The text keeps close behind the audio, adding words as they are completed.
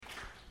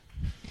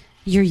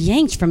You're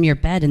yanked from your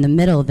bed in the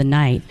middle of the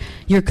night.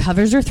 Your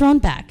covers are thrown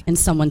back, and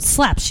someone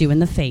slaps you in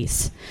the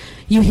face.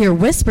 You hear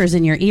whispers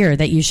in your ear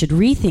that you should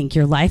rethink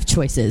your life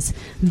choices.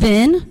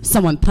 Then,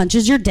 someone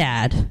punches your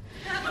dad.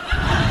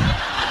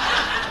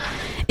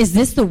 Is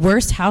this the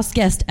worst house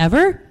guest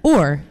ever?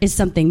 Or is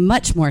something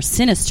much more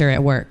sinister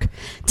at work?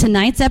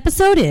 Tonight's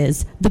episode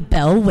is The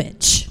Bell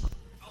Witch.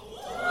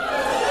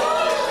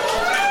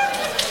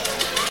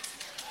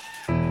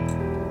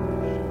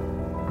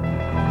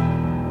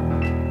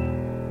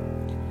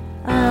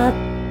 A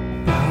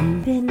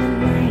bump in the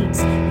night,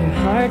 your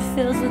heart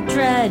fills with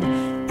dread.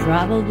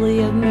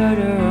 Probably a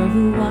murderer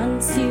who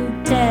wants you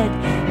dead.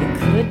 It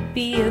could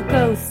be a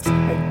ghost,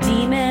 a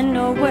demon,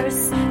 or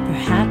worse.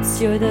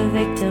 Perhaps you're the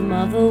victim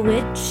of a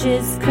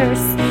witch's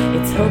curse.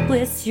 It's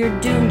hopeless, you're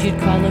doomed. You'd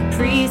call a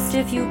priest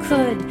if you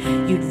could.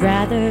 You'd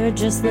rather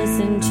just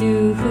listen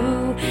to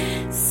Who?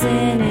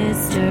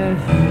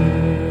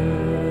 Sinisterhood.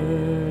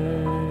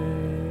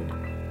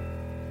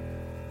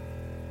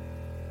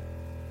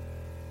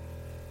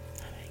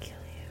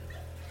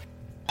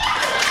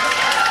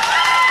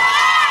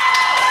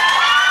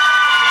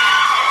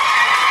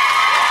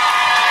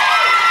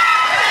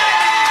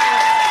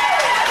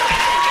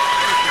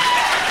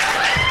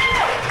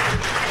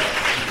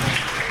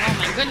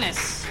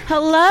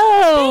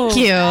 Hello.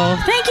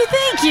 Thank you.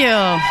 Thank you.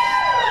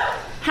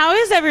 How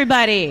is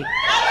everybody?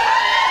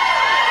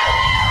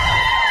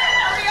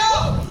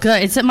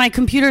 Good. It's that my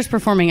computer's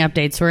performing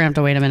updates, so we're going to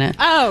have to wait a minute.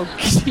 Oh,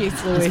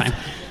 jeez Louise. That's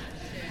fine.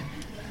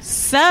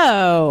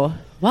 So,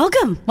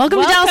 Welcome to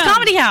Dallas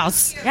Comedy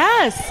House.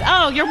 Yes.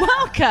 Oh, you're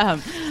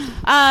welcome.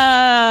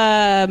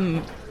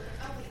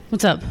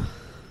 What's up?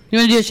 You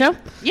want to do a show?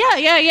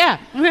 Yeah.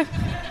 Okay.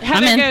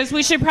 Heather goes,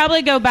 we should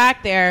probably go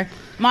back there.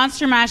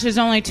 Monster Mash is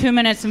only 2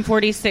 minutes and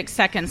 46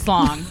 seconds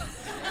long.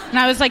 And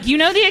I was like, you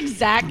know the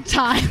exact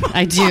time.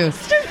 I do.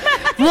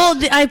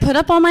 Well, I put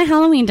up all my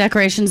Halloween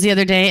decorations the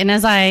other day, and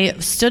as I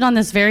stood on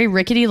this very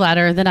rickety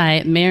ladder that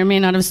I may or may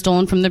not have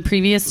stolen from the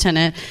previous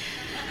tenant,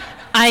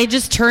 I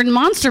just turned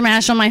Monster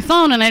Mash on my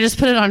phone, and I just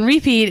put it on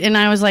repeat, and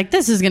I was like,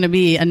 this is going to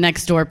be a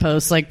next door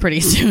post, like, pretty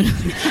soon.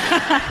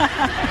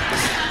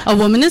 A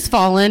woman has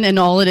fallen, and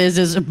all it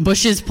is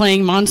bushes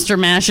playing Monster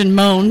Mash and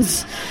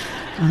moans.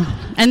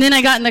 And then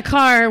I got in the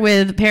car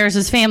with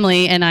Paris's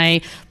family, and I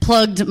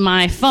plugged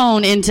my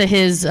phone into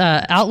his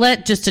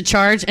outlet just to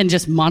charge, and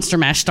just Monster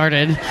Mash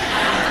started,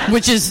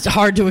 which is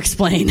hard to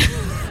explain.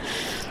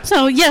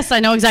 So, yes,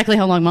 I know exactly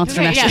how long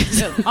Monster Mash is.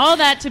 So all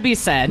that to be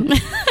said.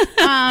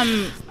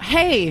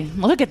 Hey,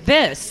 look at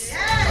this.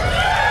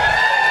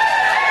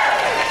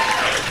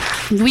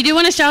 We do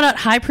want to shout out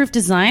High Proof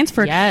Designs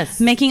for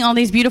making all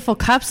these beautiful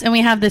cups, and we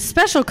have this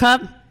special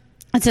cup.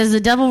 It says, "The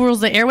devil rules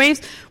the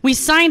airwaves." We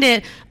signed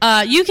it.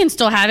 You can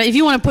still have it. If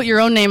you want to put your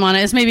own name on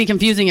it, it's maybe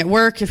confusing at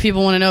work if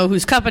people want to know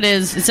whose cup it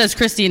is. It says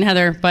Christy and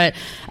Heather. But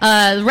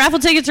the raffle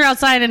tickets are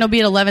outside, and it'll be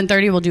at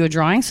 11:30. We'll do a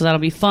drawing, so that'll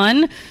be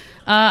fun.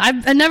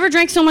 I've never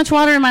drank so much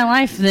water in my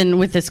life than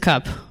with this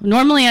cup.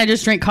 Normally, I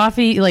just drink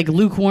coffee, like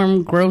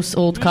lukewarm, gross,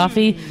 old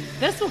coffee.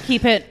 This will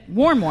keep it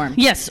warm.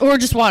 Yes, or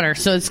just water,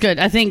 so it's good.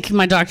 I think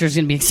my doctor's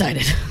going to be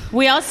excited.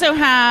 We also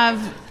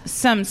have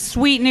some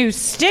sweet new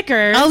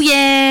stickers. Oh,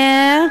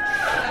 yeah.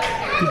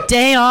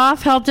 Day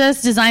Off helped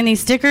us design these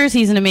stickers.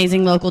 He's an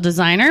amazing local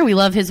designer. We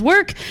love his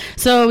work.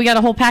 So we got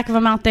a whole pack of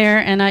them out there.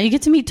 And you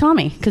get to meet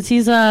Tommy because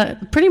he's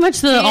pretty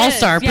much the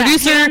all-star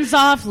producer. Hands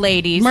off,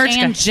 ladies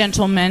and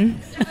gentlemen.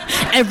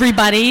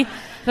 Everybody.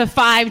 The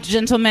 5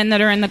 gentlemen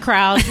that are in the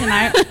crowd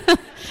tonight.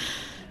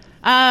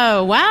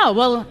 Oh, wow.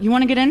 Well, you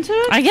want to get into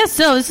it? I guess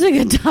so. This is a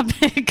good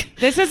topic.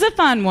 This is a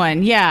fun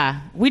one.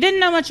 Yeah. We didn't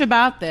know much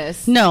about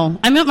this. No.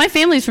 I mean, my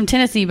family's from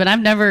Tennessee, but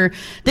I've never...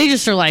 They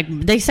just are like...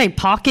 They say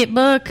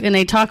pocketbook, and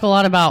they talk a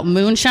lot about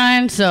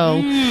moonshine.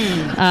 So,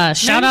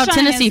 shout out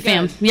Tennessee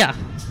fam. Yeah.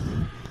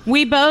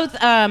 We both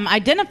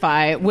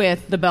identify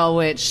with the Bell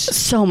Witch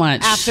so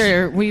much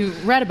after we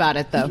read about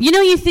it, though. You know,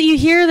 you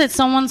hear that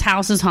someone's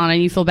house is haunted,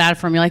 and you feel bad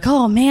for them. You're like,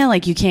 oh man,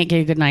 like you can't get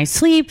a good night's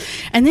sleep,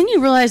 and then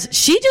you realize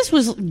she just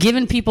was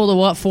giving people the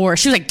what for.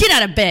 She was like, get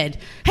out of bed.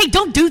 Hey,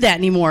 don't do that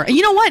anymore. And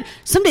you know what?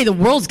 Someday the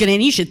world's gonna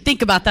end. You should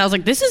think about that. I was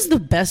like, this is the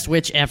best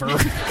witch ever.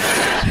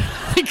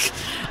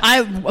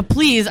 I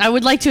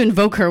would like to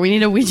invoke her. We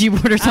need a Ouija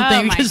board or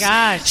something. Oh my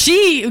gosh,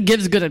 she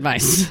gives good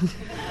advice.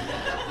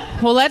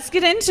 Well, let's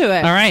get into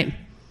it. All right.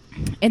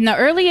 In the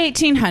early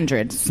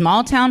 1800s,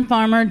 small-town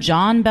farmer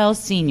John Bell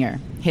Sr.,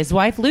 his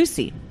wife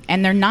Lucy,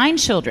 and their 9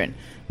 children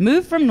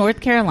moved from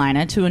North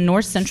Carolina to a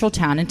north-central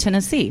town in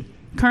Tennessee,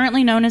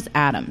 currently known as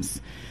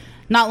Adams.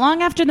 Not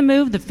long after the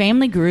move, the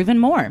family grew even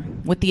more,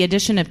 with the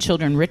addition of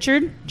children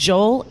Richard,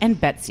 Joel, and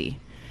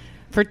Betsy.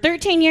 For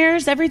 13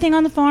 years, everything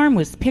on the farm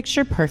was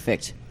picture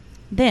perfect.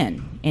 Then,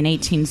 in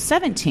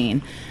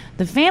 1817...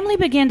 the family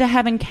began to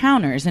have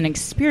encounters and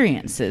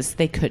experiences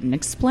they couldn't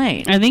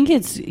explain. I think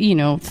it's,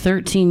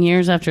 13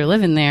 years after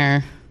living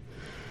there.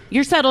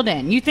 You're settled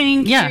in. You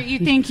think you got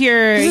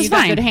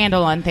a good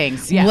handle on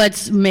things. Yeah.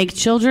 Let's make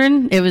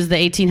children. It was the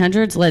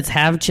 1800s. Let's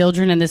have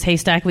children in this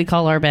haystack we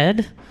call our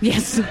bed.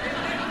 Yes.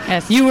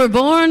 Yes. You were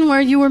born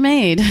where you were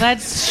made.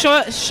 Let's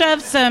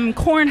shove some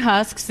corn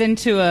husks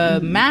into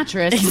a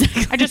mattress.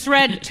 Exactly. I just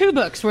read 2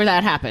 books where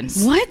that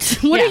happens. What?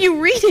 What are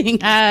you reading?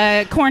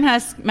 Corn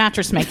husk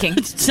mattress making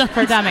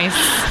for dummies.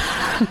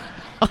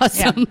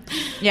 Awesome.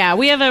 Yeah,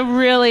 we have a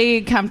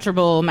really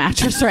comfortable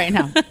mattress right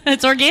now.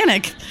 It's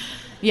organic.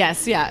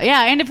 Yes, yeah.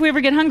 And if we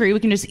ever get hungry, we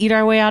can just eat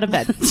our way out of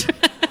bed.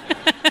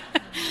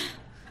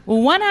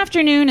 Well, one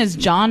afternoon, as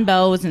John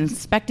Bell was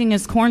inspecting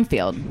his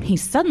cornfield, he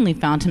suddenly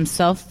found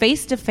himself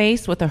face to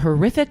face with a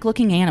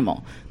horrific-looking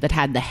animal that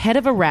had the head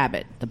of a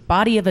rabbit, the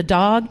body of a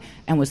dog,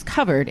 and was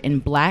covered in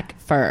black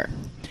fur.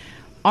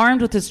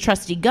 Armed with his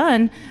trusty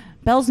gun,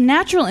 Bell's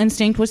natural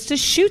instinct was to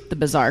shoot the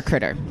bizarre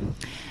critter.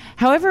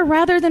 However,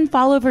 rather than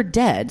fall over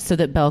dead so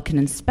that Bell can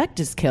inspect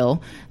his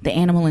kill, the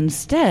animal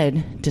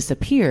instead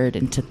disappeared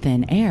into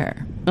thin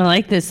air. I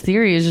like this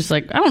theory. Is just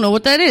like, I don't know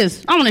what that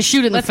is. I'm going to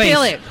shoot it in the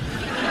face.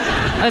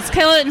 Let's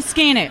kill it and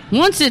scan it.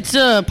 Once it's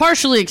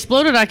partially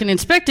exploded, I can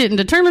inspect it and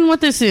determine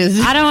what this is.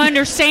 I don't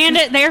understand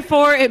it,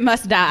 therefore it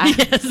must die.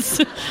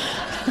 Yes.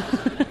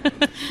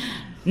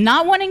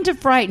 Not wanting to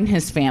frighten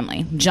his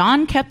family,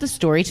 John kept the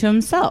story to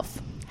himself.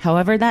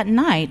 However, that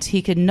night,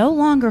 he could no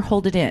longer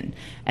hold it in,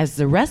 as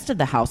the rest of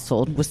the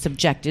household was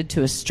subjected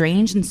to a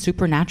strange and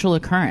supernatural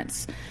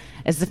occurrence.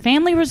 As the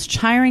family was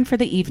retiring for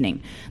the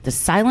evening, the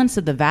silence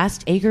of the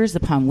vast acres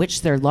upon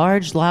which their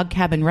large log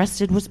cabin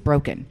rested was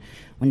broken,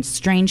 when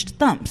strange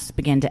thumps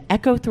began to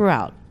echo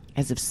throughout,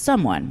 as if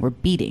someone were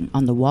beating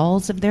on the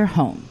walls of their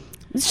home.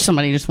 It's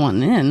somebody just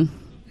wanting in.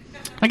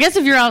 I guess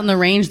if you're out in the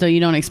range, though, you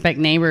don't expect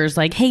neighbors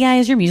like, hey,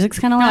 guys, your music's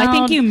kind of loud. I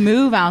think you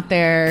move out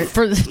there.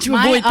 To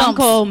My avoid thumps.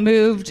 uncle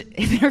moved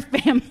their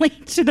family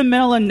to the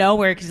middle of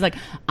nowhere because he's like,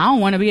 I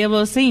don't want to be able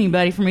to see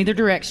anybody from either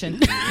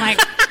direction. I'm like,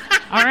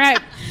 all right.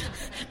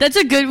 That's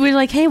a good, we're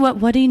like, hey, what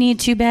do you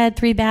need? 2 bed,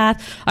 3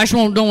 bath? I just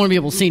don't want to be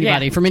able to see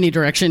anybody from any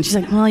direction. She's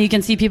like, well, you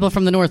can see people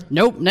from the north.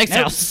 Nope, next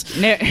house.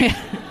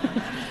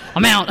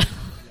 I'm out.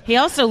 He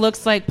also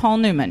looks like Paul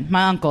Newman,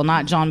 my uncle,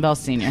 not John Bell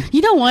Sr.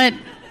 You know what?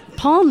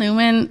 Paul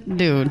Newman,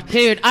 dude,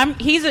 I'm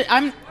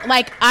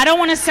like, I don't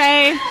want to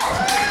say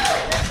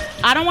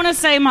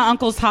my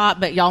uncle's hot,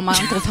 but y'all, my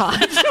uncle's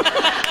hot.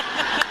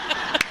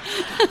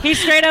 He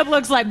straight up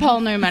looks like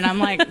Paul Newman. I'm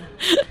like,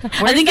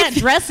 I think that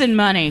dressing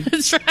money.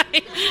 That's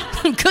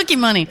right. Cookie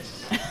money.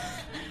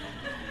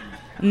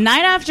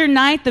 Night after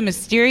night, the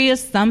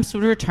mysterious thumps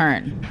would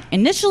return.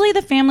 Initially,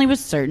 the family was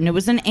certain it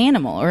was an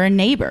animal or a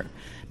neighbor.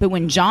 But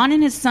when John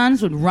and his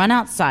sons would run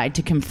outside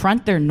to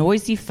confront their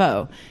noisy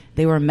foe,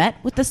 they were met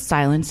with the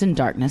silence and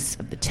darkness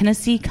of the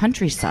Tennessee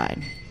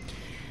countryside.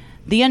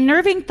 The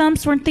unnerving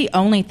thumps weren't the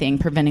only thing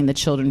preventing the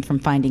children from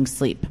finding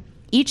sleep.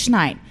 Each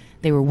night,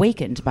 they were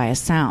wakened by a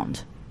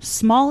sound.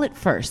 Small at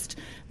first,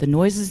 the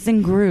noises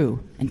then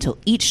grew until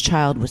each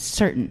child was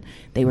certain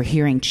they were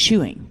hearing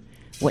chewing,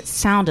 what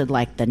sounded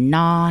like the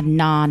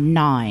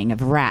gnawing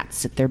of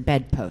rats at their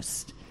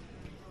bedpost.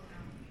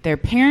 Their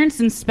parents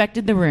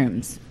inspected the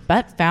rooms,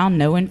 but found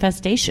no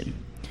infestation.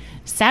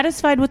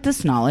 Satisfied with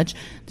this knowledge,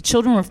 the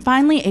children were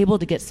finally able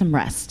to get some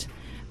rest.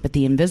 But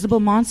the invisible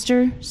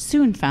monster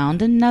soon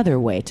found another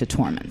way to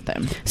torment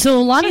them.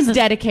 So She's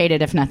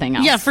dedicated, if nothing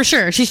else. Yeah, for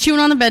sure. She's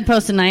chewing on the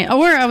bedpost at night.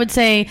 Or I would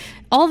say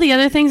all the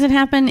other things that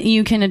happen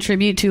you can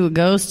attribute to a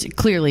ghost.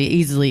 Clearly,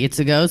 easily, it's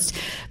a ghost.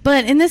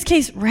 But in this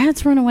case,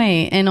 rats run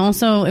away. And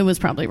also, it was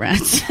probably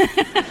rats.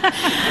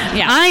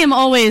 Yeah, I am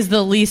always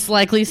the least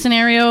likely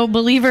scenario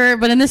believer.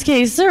 But in this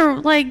case, they're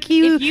like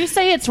you. If you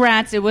say it's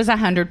rats, it was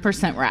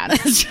 100%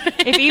 rats. That's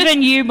right. If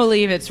even you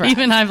believe it's rats.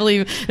 Even I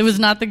believe it was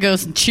not the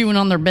ghost chewing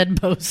on their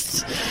bedposts.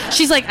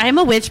 She's like, I'm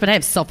a witch, but I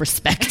have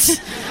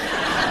self-respect.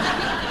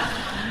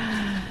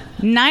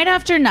 Night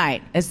after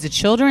night, as the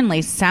children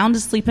lay sound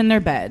asleep in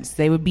their beds,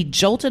 they would be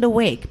jolted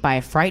awake by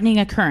a frightening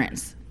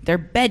occurrence. Their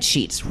bed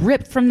sheets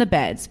ripped from the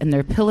beds and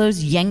their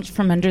pillows yanked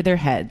from under their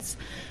heads.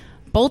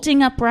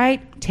 Bolting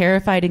upright,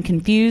 terrified and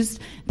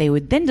confused, they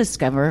would then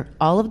discover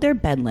all of their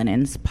bed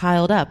linens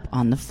piled up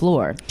on the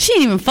floor. She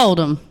didn't even fold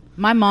them.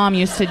 My mom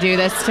used to do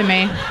this to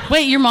me.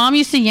 Wait, your mom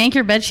used to yank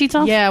your bed sheets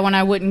off? Yeah, when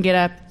I wouldn't get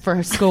up for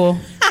her school.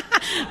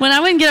 When I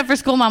wouldn't get up for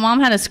school, my mom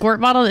had a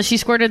squirt bottle that she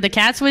squirted the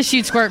cats with.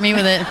 She'd squirt me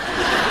with it.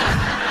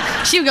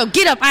 She would go,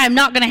 get up, I am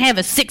not going to have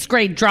a 6th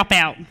grade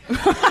dropout.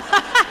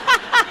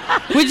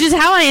 Which is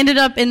how I ended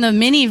up in the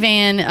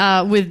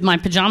minivan with my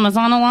pajamas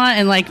on a lot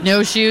and like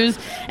no shoes.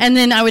 And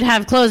then I would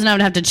have clothes and I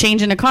would have to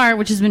change in a car,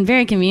 which has been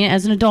very convenient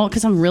as an adult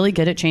because I'm really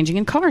good at changing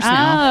in cars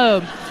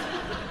now. Oh.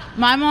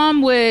 My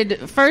mom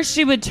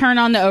she would turn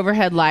on the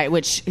overhead light,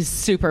 which is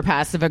super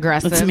passive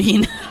aggressive. That's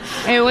mean.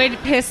 It would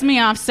piss me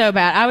off so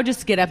bad. I would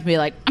just get up and be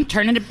like, I'm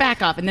turning it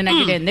back off. And then I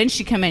get in. Then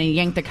she'd come in and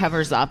yank the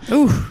covers off.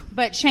 Ooh.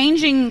 But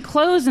changing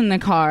clothes in the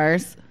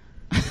cars,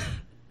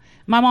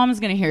 my mom's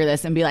going to hear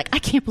this and be like, I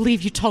can't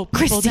believe you told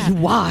people Christy, that.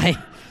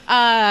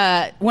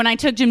 Why? When I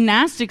took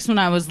gymnastics when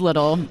I was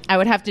little, I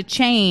would have to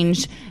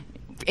change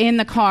in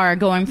the car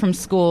going from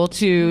school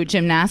to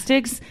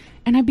gymnastics.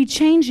 And I'd be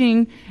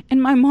changing,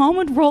 and my mom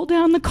would roll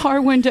down the car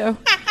window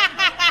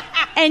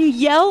and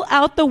yell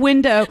out the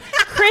window,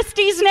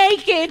 Christy's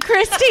naked.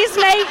 Christy's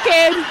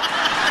naked.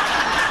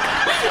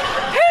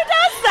 Who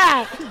does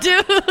that?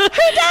 Dude. Who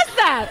does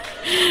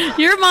that?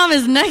 Your mom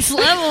is next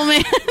level,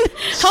 man.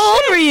 How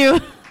old were you?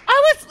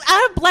 I was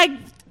like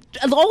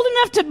old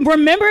enough to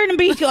remember and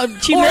be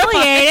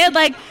humiliated.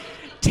 Like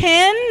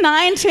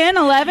 9, 10,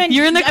 11.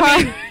 You're in the car.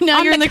 I mean, now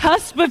on you're the in the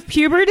cusp of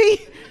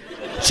puberty.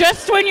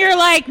 Just when you're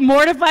like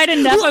mortified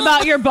enough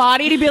about your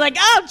body to be like,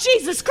 oh,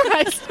 Jesus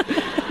Christ.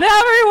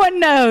 Now everyone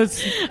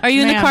knows. Are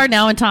you in the car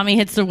now and Tommy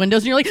hits the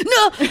windows and you're like,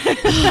 no.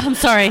 I'm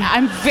sorry.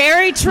 I'm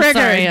very triggered.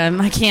 I'm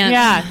sorry, I can't.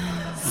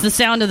 Yeah. It's the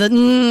sound of the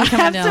I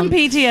have some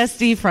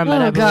PTSD from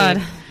it. Oh,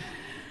 God.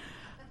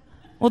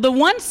 Well, the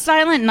once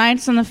silent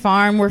nights on the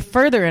farm were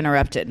further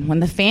interrupted when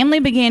the family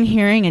began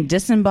hearing a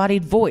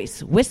disembodied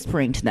voice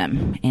whispering to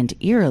them and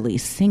eerily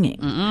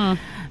singing.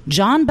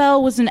 John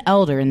Bell was an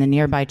elder in the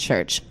nearby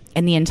church,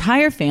 and the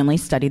entire family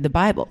studied the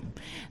Bible.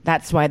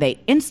 That's why they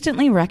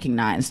instantly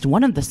recognized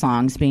one of the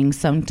songs being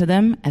sung to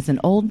them as an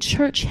old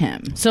church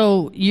hymn.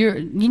 So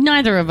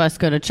neither of us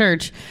go to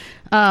church.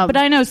 But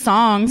I know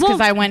songs because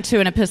I went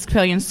to an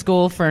Episcopalian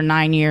school for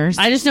 9 years.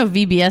 I just know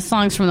VBS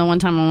songs from the one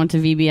time I went to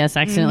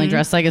VBS accidentally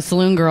dressed like a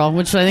saloon girl,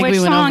 which I think we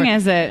went over. Which song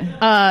is it?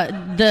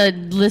 The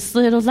This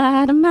Little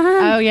Light of Mine.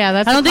 Oh, yeah,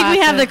 that's I don't think we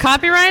have the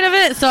copyright of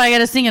it, so I got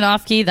to sing it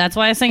off key. That's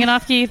why I sang it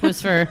off key,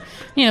 was for,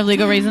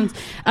 legal reasons.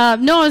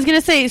 No, I was going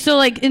to say, so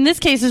like in this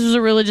case, this was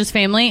a religious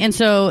family, and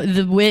so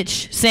the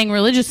witch sang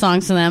religious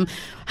songs to them.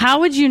 How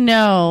would you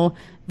know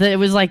that it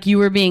was like you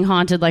were being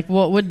haunted? Like,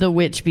 what would the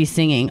witch be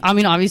singing? I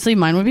mean, obviously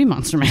mine would be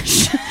Monster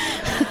Mash.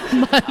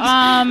 But,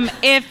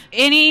 if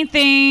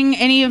anything,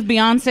 any of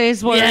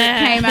Beyonce's words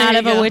came out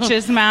of a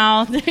witch's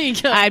mouth,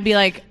 I'd be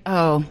like,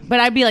 oh. But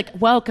I'd be like,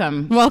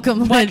 welcome. What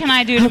can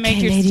I do to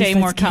make your stay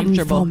more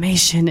comfortable?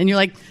 Formation. And you're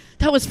like,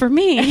 that was for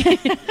me.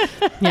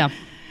 Yeah.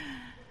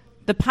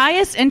 The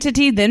pious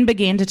entity then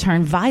began to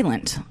turn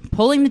violent,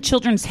 pulling the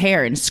children's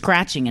hair and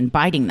scratching and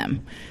biting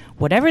them.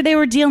 Whatever they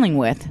were dealing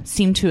with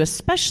seemed to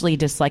especially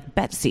dislike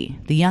Betsy,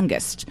 the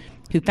youngest,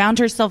 who found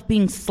herself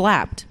being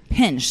slapped,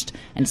 pinched,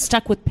 and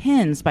stuck with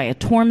pins by a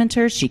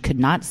tormentor she could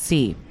not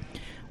see.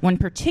 One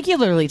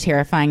particularly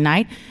terrifying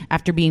night,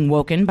 after being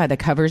woken by the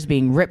covers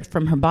being ripped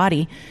from her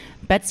body,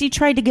 Betsy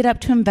tried to get up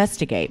to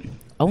investigate,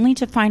 only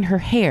to find her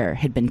hair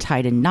had been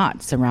tied in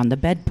knots around the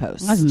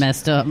bedpost. That's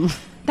messed up.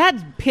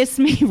 That pissed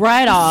me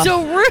right off.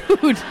 So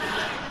rude.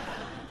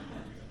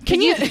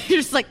 You're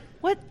just like,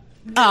 what?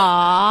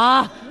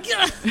 Ah,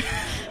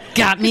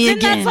 got me again.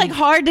 That's like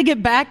hard to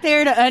get back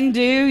there to undo.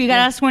 You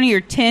gotta ask one of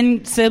your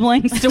 10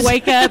 siblings to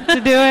wake up to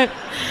do it.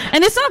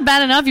 And it's not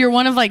bad enough you're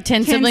one of like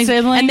 10 siblings,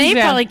 and they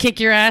probably kick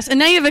your ass, and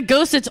now you have a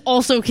ghost that's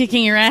also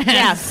kicking your ass.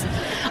 Yes.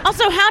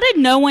 Also, how did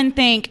no one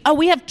think, oh,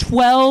 we have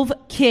 12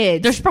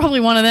 kids? There's probably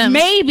one of them.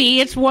 Maybe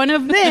it's one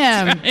of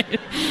them. Right.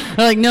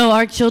 They're like, no,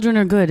 our children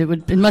are good.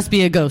 It must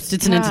be a ghost.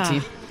 It's an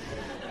entity.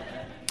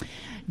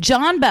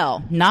 John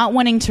Bell, not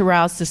wanting to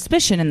rouse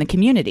suspicion in the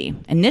community,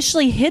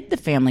 initially hid the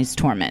family's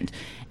torment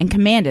and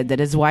commanded that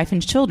his wife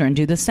and children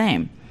do the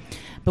same.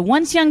 But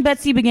once young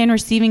Betsy began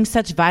receiving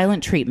such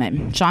violent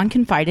treatment, John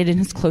confided in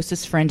his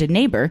closest friend and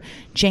neighbor,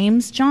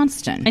 James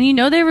Johnston.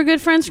 And they were good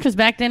friends because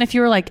back then if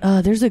you were like,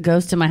 oh, there's a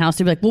ghost in my house,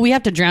 they'd be like, well, we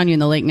have to drown you in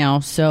the lake now,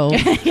 so...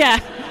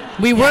 Yeah.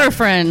 We were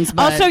friends,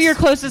 but... Also, your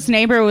closest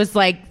neighbor was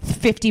like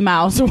 50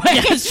 miles away.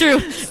 Yeah, that's true.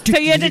 So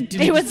you had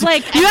to, it was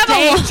like a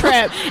day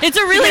trip. It's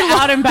a really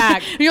out and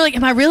back. You're like,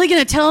 am I really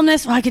going to tell him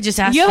this? Well, I could just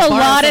ask. You have a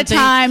lot of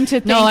time to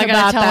think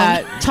about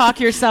that. Him.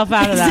 Talk yourself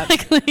out of that.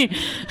 Exactly.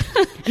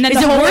 And then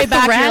the whole way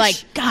back, you're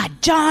like,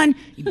 God, John,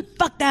 you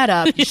fucked that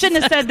up. You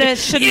shouldn't have said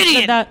this. Shouldn't have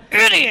said that.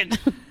 Idiot.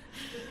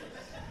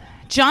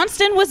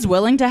 Johnston was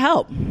willing to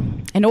help.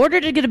 In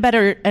order to get a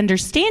better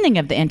understanding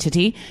of the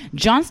entity,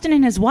 Johnston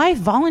and his wife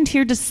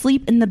volunteered to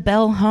sleep in the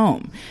Bell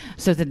home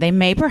so that they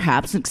may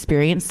perhaps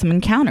experience some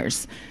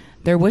encounters.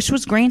 Their wish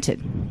was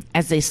granted.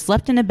 As they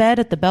slept in a bed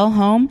at the Bell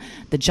home,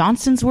 the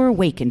Johnstons were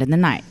awakened in the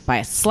night by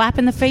a slap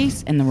in the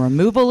face and the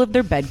removal of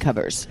their bed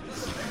covers.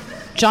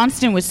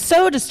 Johnston was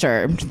so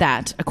disturbed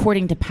that,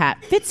 according to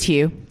Pat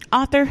Fitzhugh,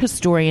 author,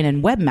 historian,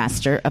 and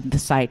webmaster of the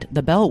site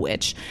The Bell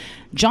Witch,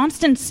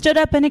 Johnston stood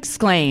up and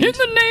exclaimed, "In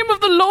the name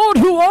of the Lord,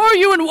 who are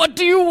you and what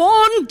do you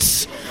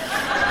want?"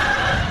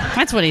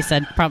 That's what he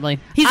said, probably.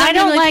 I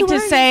don't like to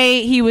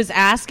say he was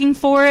asking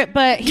for it,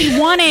 but he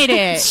wanted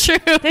it. It's true.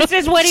 This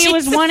is what he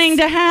was wanting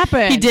to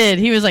happen. He did.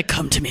 He was like,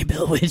 come to me,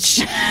 Bell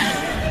Witch.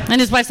 And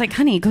his wife's like,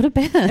 honey, go to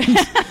bed.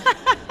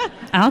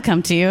 I'll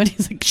come to you. And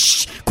he's like,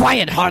 shh,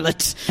 quiet,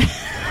 harlot.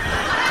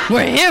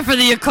 We're here for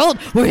the occult.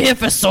 We're here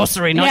for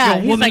sorcery,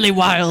 not your womanly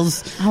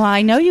wiles. Oh,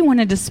 I know you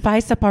wanted to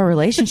spice up our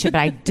relationship, but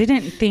I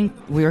didn't think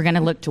we were going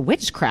to look to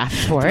witchcraft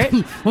for it.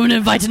 We're going to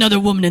invite another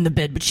woman in the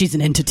bed, but she's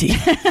an entity.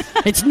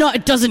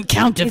 It doesn't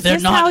count if they're not.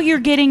 Is this how you're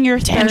getting your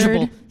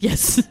tangible? Third?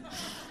 Yes.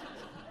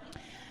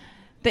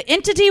 The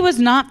entity was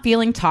not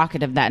feeling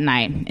talkative that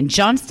night, and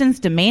Johnston's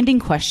demanding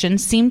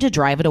questions seemed to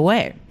drive it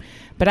away.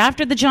 But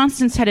after the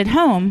Johnstons headed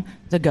home,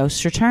 the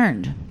ghost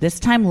returned, this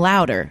time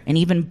louder and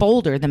even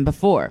bolder than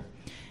before.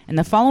 In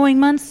the following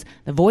months,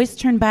 the voice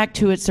turned back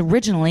to its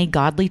originally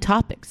godly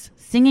topics,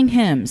 singing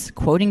hymns,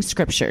 quoting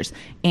scriptures,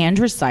 and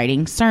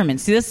reciting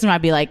sermons. See, this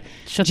might be like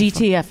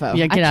GTFO.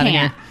 Yeah, get out of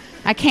here.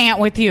 I can't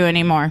with you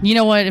anymore. You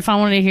know what? If I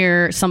wanted to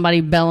hear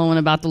somebody bellowing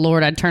about the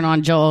Lord, I'd turn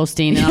on Joel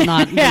Osteen, and I'm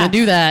not going to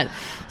do that.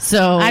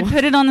 So I'd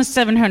put it on the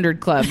 700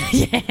 Club.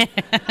 Yeah.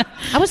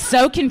 I was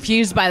so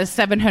confused by the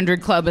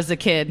 700 Club as a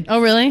kid. Oh,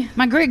 really?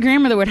 My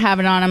great-grandmother would have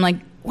it on. I'm like,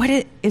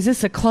 is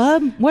this a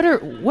club? What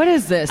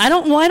is this? I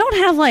don't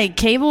have like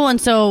cable,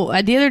 and so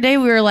the other day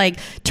we were like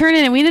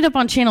turning and we ended up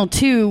on channel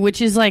 2,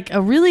 which is like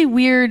a really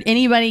weird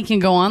anybody can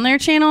go on their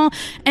channel,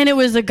 and it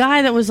was a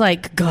guy that was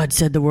like, God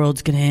said the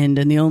world's gonna end,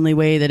 and the only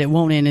way that it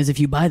won't end is if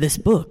you buy this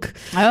book.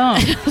 Oh.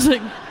 I was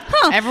like,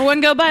 huh.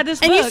 Everyone go buy this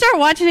book. And you start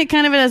watching it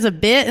kind of as a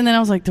bit, and then I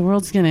was like, the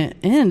world's gonna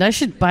end. I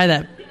should buy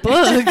that book.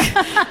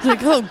 Like,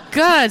 oh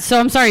God. So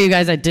I'm sorry, you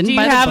guys, I didn't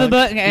buy the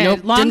book. Do you have a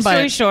book? Nope, long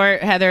story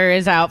short, Heather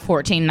is out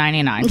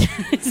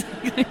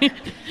 $14.99.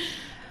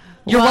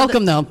 You're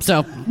welcome though.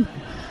 So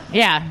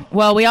yeah,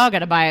 well, we all got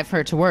to buy it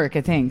for it to work,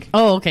 I think.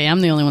 Oh, okay.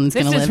 I'm the only one that's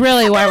going to live. This is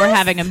really why we're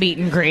having a meet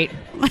and greet.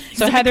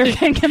 So Heather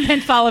can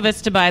convince all of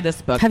us to buy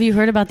this book. Have you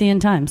heard about the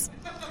end times?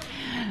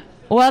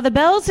 While the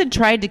Bells had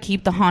tried to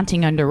keep the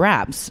haunting under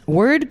wraps,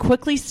 word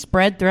quickly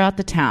spread throughout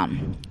the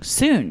town.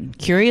 Soon,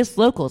 curious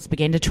locals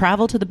began to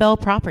travel to the Bell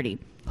property,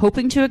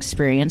 hoping to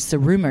experience the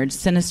rumored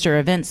sinister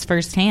events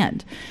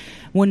firsthand.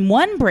 When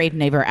one brave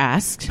neighbor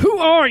asked, "Who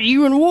are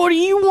you and what do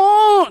you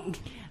want?"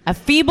 a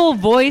feeble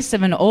voice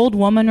of an old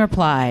woman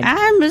replied,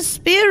 "I'm a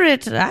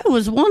spirit. I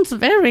was once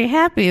very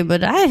happy,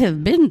 but I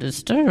have been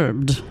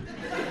disturbed."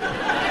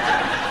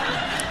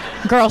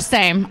 Girl,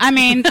 same. I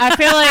mean, I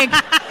feel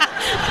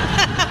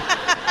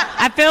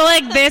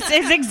like this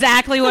is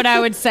exactly what I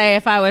would say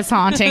if I was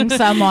haunting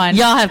someone.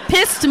 Y'all have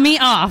pissed me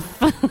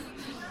off.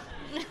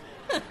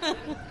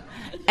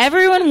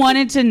 Everyone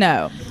wanted to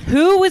know,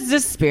 who was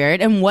this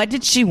spirit and what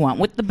did she want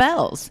with the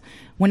Bells?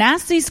 When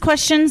asked these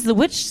questions, the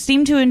witch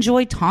seemed to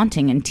enjoy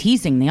taunting and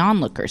teasing the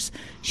onlookers.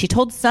 She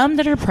told some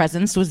that her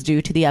presence was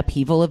due to the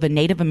upheaval of a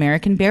Native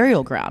American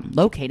burial ground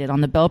located on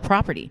the Bell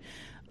property.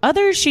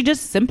 Others, she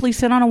just simply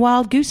sent on a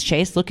wild goose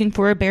chase looking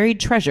for a buried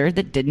treasure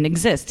that didn't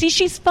exist. See,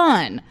 she's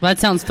fun. That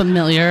sounds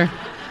familiar.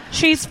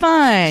 She's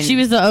fun. She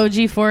was the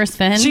OG Forrest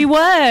Fenn. She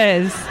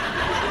was.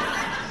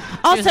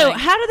 Also, like,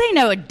 how do they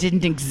know it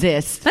didn't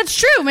exist? That's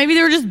true. Maybe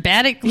they were just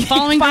bad at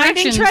following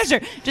finding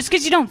treasure. Just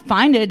because you don't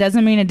find it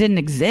doesn't mean it didn't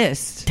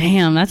exist.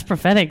 Damn, that's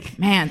prophetic.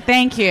 Man,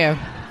 thank you.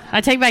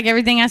 I take back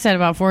everything I said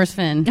about Forrest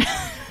Fenn.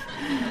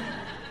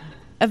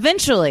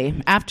 Eventually,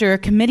 after a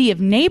committee of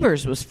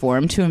neighbors was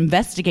formed to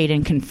investigate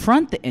and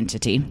confront the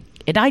entity,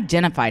 it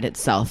identified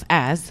itself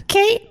as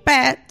Kate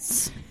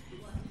Batts.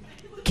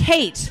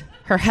 Kate,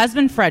 her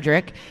husband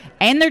Frederick,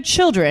 and their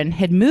children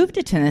had moved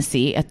to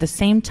Tennessee at the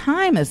same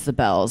time as the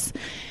Bells.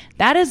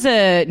 That is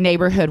a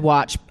neighborhood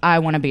watch I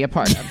want to be a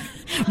part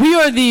of. We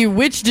are the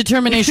Witch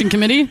Determination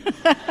Committee.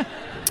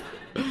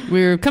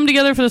 We're come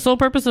together for the sole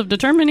purpose of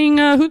determining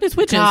who this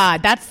witch is.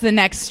 God, that's the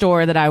next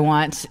store that I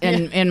want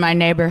in my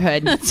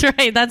neighborhood. That's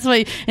right. That's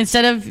why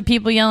instead of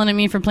people yelling at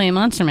me for playing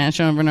Monster Mash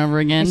over and over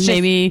again,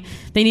 maybe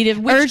they need a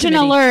witch urgent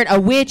committee. Alert, a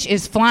witch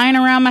is flying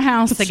around my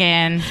house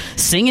again.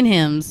 Singing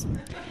hymns.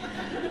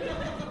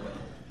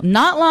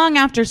 Not long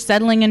after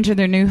settling into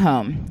their new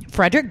home,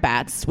 Frederick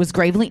Batts was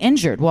gravely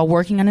injured while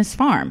working on his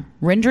farm,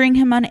 rendering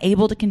him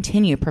unable to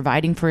continue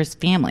providing for his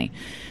family.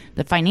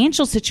 The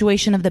financial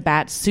situation of the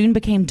Batts soon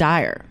became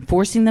dire,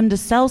 forcing them to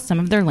sell some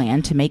of their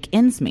land to make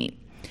ends meet.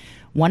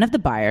 One of the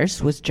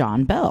buyers was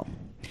John Bell.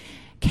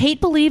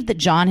 Kate believed that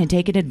John had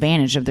taken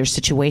advantage of their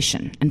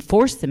situation and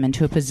forced them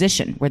into a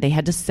position where they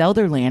had to sell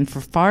their land for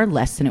far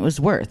less than it was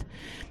worth.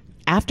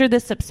 After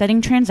this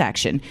upsetting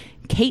transaction,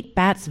 Kate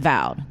Batts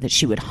vowed that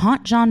she would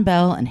haunt John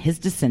Bell and his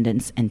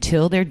descendants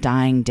until their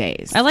dying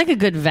days. I like a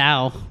good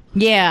vow.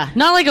 Yeah.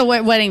 Not like a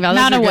wedding vow.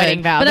 Not a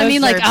wedding vow. But I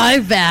mean, like, I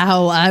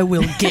vow I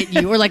will get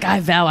you. Or like,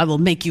 I vow I will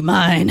make you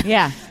mine.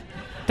 Yeah.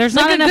 There's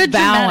like not enough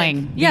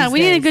vowing. Yeah,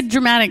 we need a good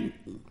dramatic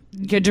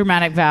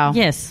vow.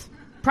 Yes.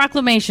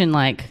 Proclamation,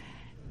 like.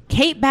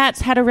 Kate Batts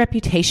had a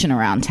reputation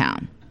around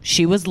town.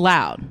 She was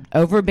loud,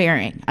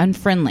 overbearing,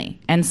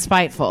 unfriendly, and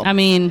spiteful. I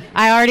mean,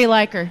 I already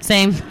like her.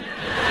 Same.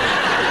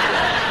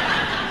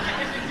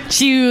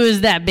 She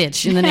was that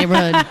bitch in the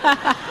neighborhood.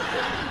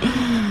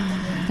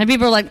 And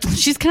people are like,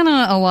 she's kind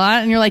of a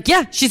lot. And you're like,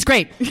 yeah, she's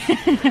great.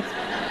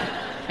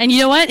 And you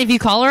know what? If you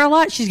call her a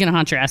lot, she's going to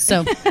haunt your ass.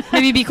 So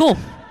maybe be cool.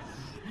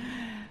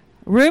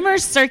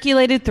 Rumors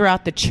circulated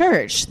throughout the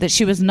church that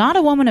she was not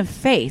a woman of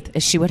faith,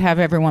 as she would have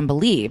everyone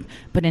believe,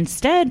 but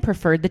instead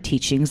preferred the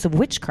teachings of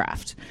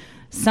witchcraft.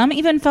 Some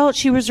even felt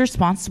she was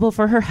responsible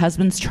for her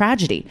husband's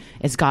tragedy,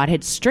 as God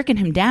had stricken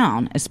him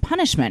down as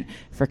punishment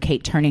for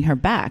Kate turning her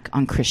back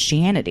on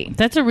Christianity.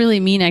 That's a really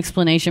mean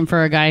explanation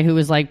for a guy who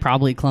was, like,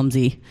 probably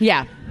clumsy.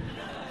 Yeah.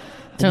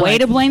 So way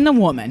to blame the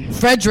woman.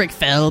 Frederick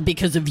fell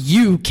because of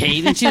you,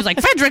 Kate. And she was like,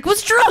 Frederick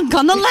was drunk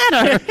on the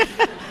ladder.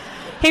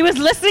 He was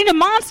listening to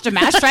Monster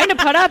Mash trying to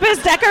put up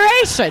his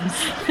decorations.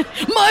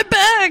 My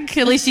back.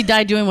 At least he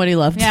died doing what he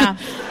loved. Yeah.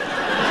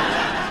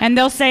 And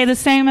they'll say the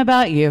same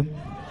about you.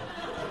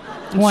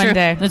 One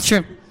day. That's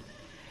true.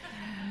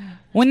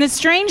 When the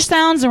strange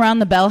sounds around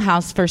the Bell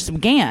house first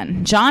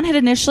began, John had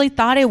initially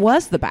thought it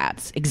was the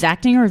bats,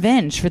 exacting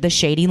revenge for the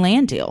shady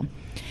land deal.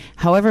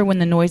 However, when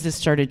the noises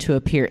started to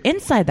appear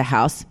inside the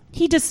house,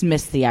 he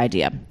dismissed the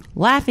idea,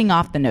 laughing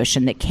off the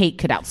notion that Kate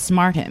could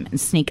outsmart him and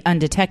sneak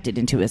undetected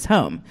into his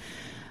home.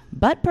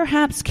 But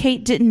perhaps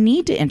Kate didn't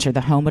need to enter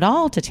the home at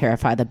all to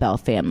terrify the Bell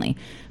family.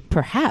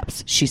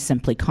 Perhaps she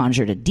simply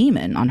conjured a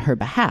demon on her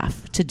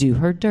behalf to do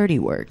her dirty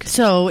work.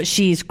 So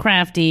she's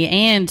crafty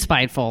and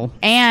spiteful.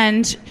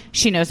 And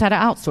she knows how to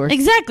outsource.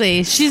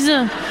 Exactly. She's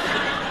a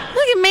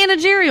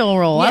managerial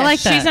role. Yes, I like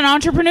that. She's an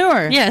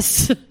entrepreneur.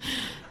 Yes.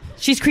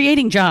 She's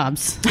creating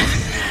jobs.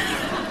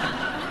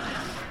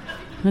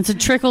 It's a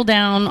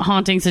trickle-down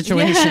haunting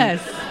situation.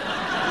 Yes.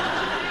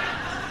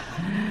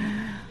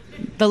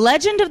 The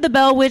legend of the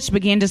Bell Witch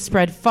began to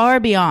spread far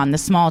beyond the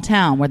small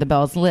town where the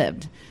Bells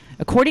lived.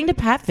 According to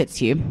Pat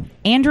Fitzhugh,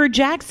 Andrew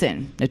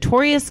Jackson,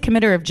 notorious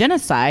committer of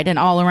genocide and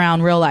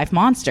all-around real-life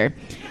monster.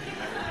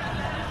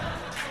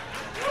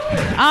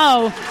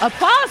 Oh,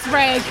 applause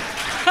break.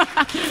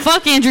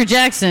 Fuck Andrew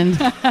Jackson.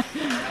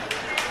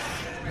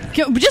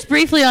 Just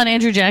briefly on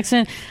Andrew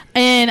Jackson.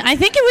 And I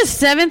think it was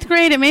 7th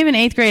grade, it may have been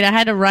 8th grade. I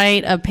had to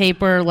write a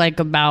paper like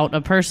about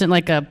a person,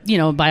 like a,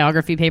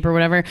 biography paper or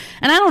whatever.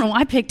 And I don't know,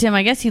 I picked him.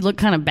 I guess he looked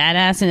kind of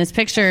badass in his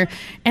picture.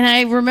 And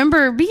I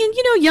remember being,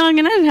 young,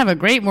 and I didn't have a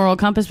great moral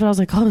compass, but I was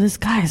like, oh, this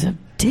guy's a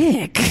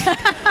dick.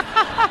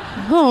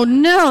 Oh,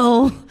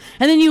 no.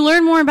 And then you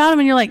learn more about him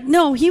and you're like,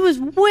 no, he was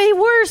way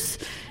worse.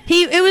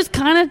 It was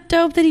kind of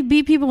dope that he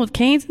beat people with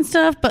canes and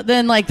stuff, but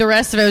then the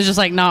rest of it was just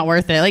not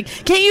worth it.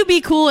 Can't you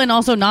be cool and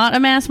also not a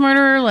mass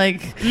murderer?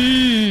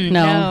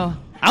 No.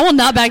 I will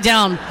not back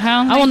down.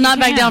 I will not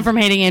back down from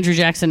hating Andrew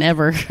Jackson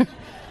ever.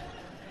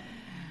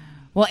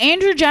 Well,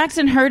 Andrew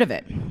Jackson heard of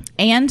it,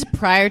 and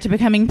prior to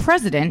becoming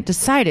president,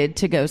 decided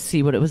to go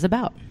see what it was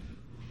about.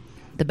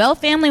 The Bell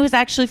family was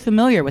actually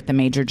familiar with the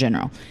Major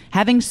General,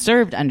 having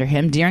served under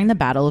him during the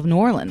Battle of New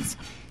Orleans.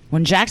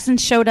 When Jackson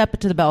showed up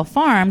to the Bell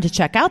farm to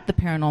check out the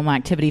paranormal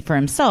activity for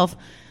himself,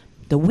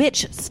 the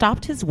witch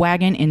stopped his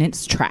wagon in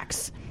its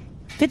tracks.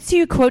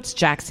 Fitzhugh quotes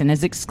Jackson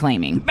as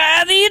exclaiming,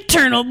 "By the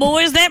eternal,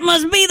 boys, that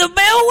must be the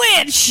Bell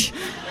Witch!"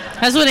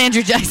 That's what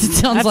Andrew Jackson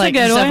sounds That's like.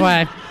 A good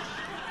one.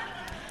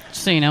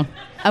 Just so you know.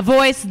 A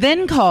voice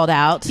then called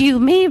out, "You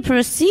may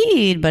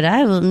proceed, but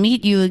I will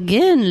meet you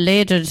again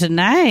later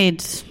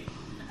tonight."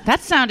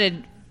 That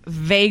sounded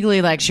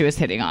vaguely like she was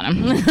hitting on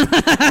him.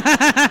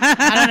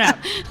 I don't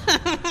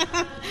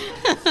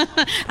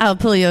know. I'll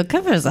pull your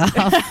covers off.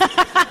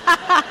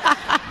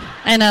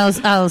 And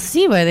I'll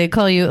see why they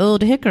call you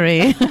Old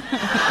Hickory.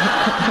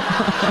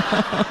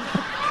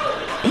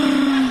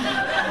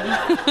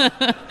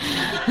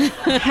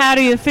 How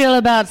do you feel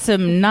about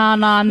some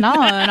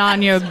na-na-na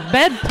on your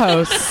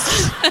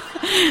bedpost?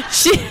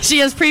 She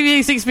has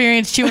previous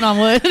experience chewing on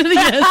wood.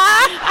 Yes.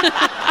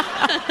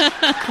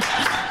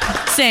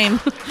 Same.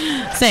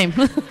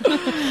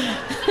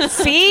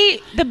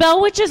 See, the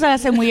Bell Witch is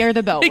us and we are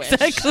the Bell Witch.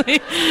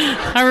 Exactly.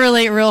 I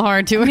relate real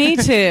hard to her. Me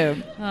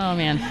too. Oh,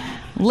 man.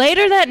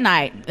 Later that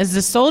night, as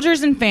the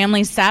soldiers and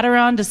families sat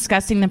around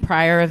discussing the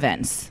prior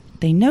events,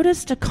 they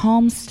noticed a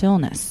calm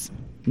stillness.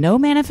 No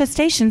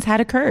manifestations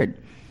had occurred.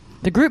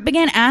 The group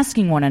began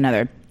asking one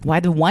another why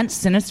the once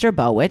sinister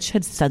Bell Witch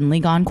had suddenly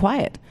gone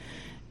quiet.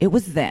 It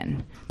was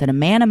then that a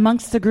man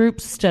amongst the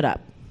group stood up.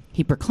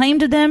 He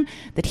proclaimed to them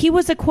that he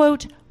was a,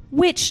 quote,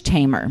 witch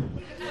tamer.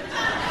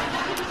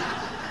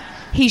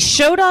 He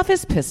showed off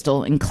his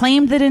pistol and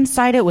claimed that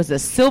inside it was a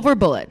silver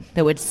bullet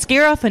that would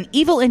scare off an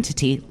evil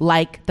entity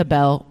like the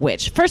Bell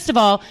Witch. First of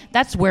all,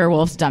 that's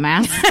werewolves,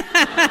 dumbass.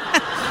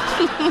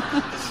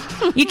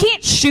 You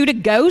can't shoot a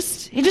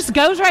ghost. It just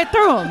goes right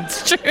through them.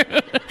 It's true.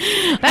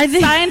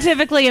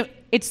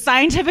 It's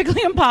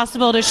scientifically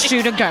impossible to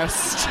shoot a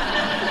ghost.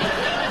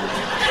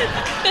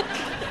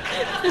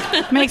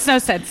 Makes no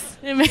sense.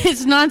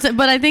 It's nonsense.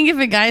 But I think if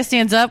a guy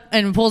stands up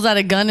and pulls out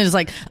a gun and is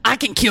like, I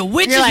can kill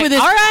witches like, with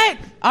this.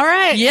 All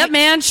right. Yeah,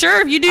 man,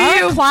 sure, you do you.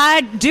 Right,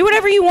 Clyde, do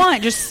whatever you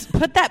want. Just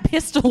put that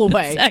pistol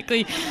away.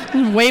 Exactly.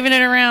 Waving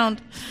it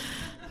around.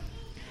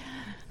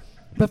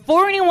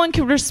 Before anyone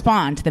could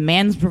respond to the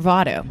man's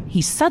bravado,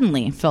 he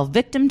suddenly fell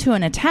victim to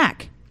an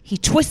attack. He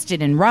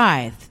twisted and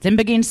writhed, then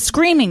began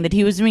screaming that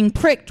he was being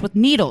pricked with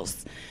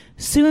needles.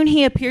 Soon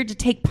he appeared to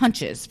take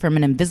punches from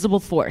an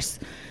invisible force.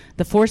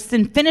 The force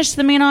then finished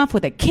the man off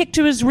with a kick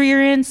to his rear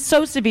end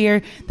so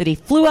severe that he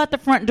flew out the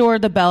front door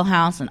of the Bell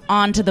house and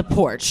onto the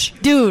porch.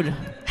 Dude,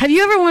 have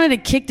you ever wanted to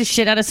kick the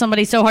shit out of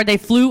somebody so hard they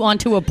flew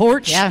onto a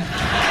porch? Yeah.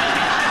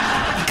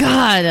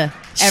 God.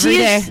 Every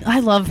day. I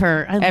love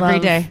her. Every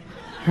day.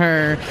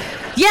 Her.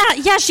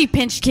 Yeah, she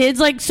pinched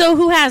kids. So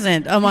who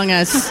hasn't among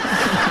us?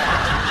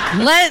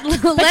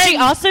 But she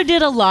also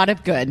did a lot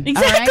of good.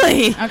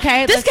 Exactly. Right?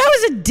 Okay. This guy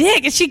was a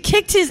dick, and she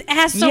kicked his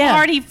ass so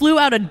hard he flew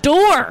out a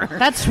door.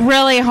 That's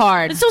really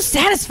hard. It's so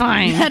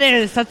satisfying. That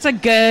is. That's a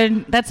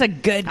good.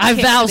 I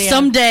vow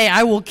someday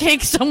I will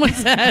kick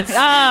someone's ass. Oh,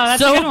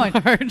 that's so a good one.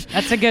 Hard.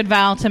 That's a good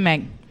vow to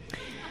make.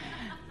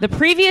 The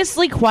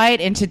previously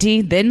quiet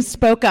entity then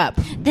spoke up.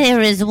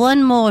 There is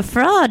one more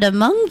fraud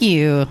among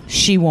you,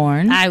 she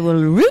warned. I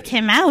will root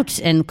him out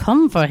and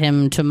come for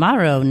him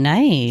tomorrow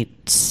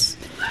night.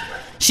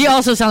 She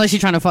also sounds like she's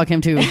trying to fuck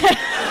him too.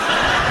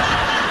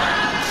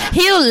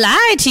 He'll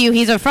lie to you.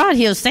 He's a fraud.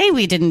 He'll say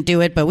we didn't do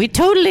it, but we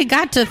totally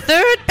got to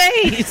third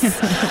base.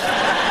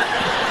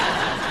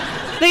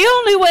 The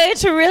only way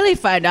to really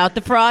find out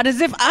the fraud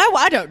is if,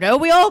 I don't know,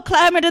 we all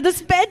climb into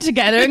this bed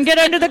together and get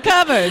under the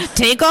covers.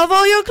 Take off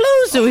all your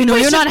clothes so we know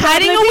you're not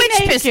hiding a witch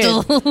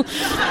pistol.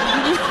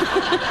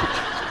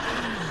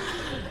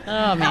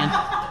 Oh, man.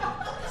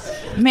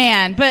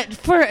 Man, but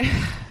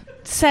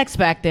sex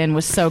back then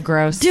was so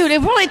gross. Dude,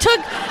 it really took...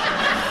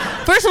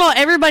 First of all,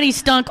 everybody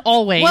stunk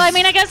always. Well, I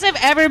mean, I guess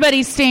if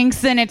everybody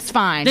stinks, then it's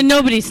fine. Then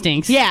nobody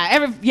stinks.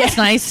 Yeah, that's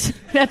nice.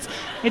 That's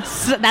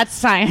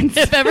science.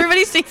 If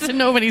everybody stinks, then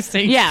nobody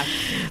stinks. Yeah.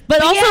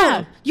 But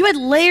also, you had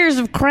layers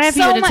of crap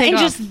you had to take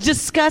off. Just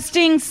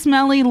disgusting,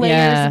 smelly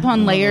layers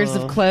upon layers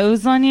of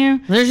clothes on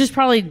you. There's just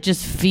probably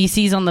just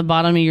feces on the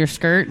bottom of your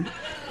skirt.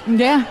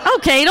 Yeah.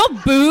 Okay,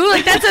 don't boo.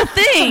 Like, that's a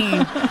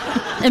thing.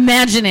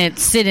 Imagine it.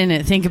 Sit in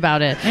it. Think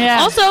about it.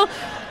 Yeah. Also,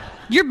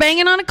 you're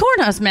banging on a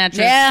cornhusk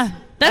mattress. Yeah.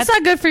 That's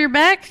not good for your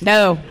back.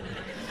 No.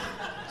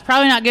 It's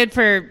probably not good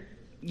for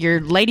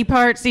your lady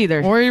parts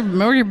either. Or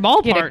your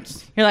ball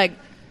parts. You're like,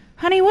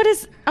 honey, what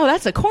is... Oh,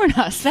 that's a corn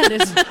husk. That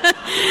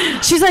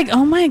is... She's like,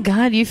 oh, my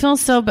God, you feel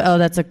so... Oh,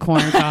 that's a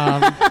corn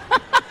cob.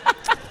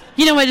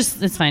 You know what?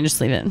 It's fine.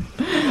 Just leave it.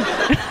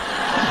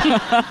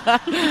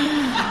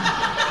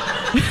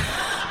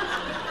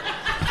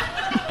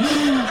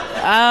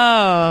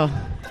 Oh.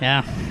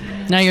 Yeah.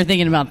 Now you're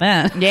thinking about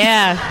that.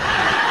 Yeah.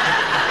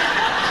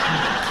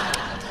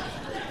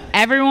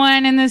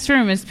 Everyone in this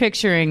room is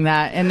picturing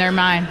that in their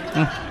mind.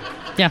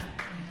 Yeah.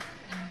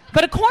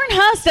 But a corn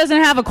husk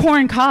doesn't have a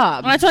corn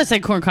cob. Well, that's why I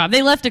said corn cob.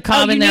 They left a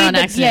cob in there on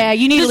accident. Yeah,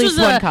 you need at least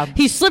one cob.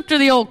 He slipped her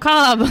the old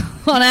cob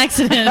on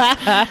accident.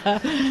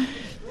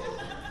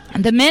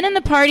 The men in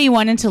the party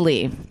wanted to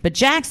leave, but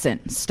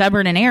Jackson,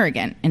 stubborn and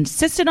arrogant,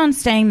 insisted on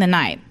staying the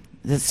night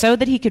so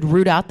that he could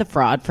root out the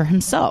fraud for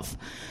himself.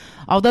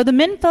 Although the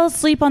men fell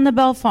asleep on the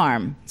Bell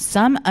farm,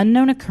 some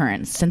unknown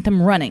occurrence sent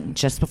them running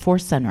just before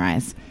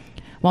sunrise.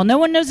 While no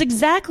one knows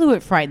exactly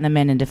what frightened the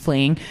men into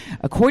fleeing,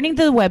 according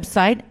to the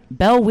website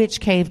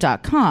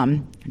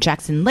bellwitchcave.com,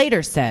 Jackson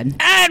later said,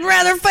 I'd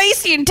rather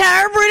face the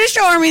entire British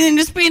Army than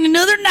to spend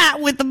another night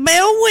with the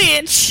Bell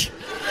Witch.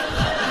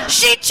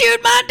 She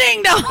chewed my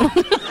ding dong.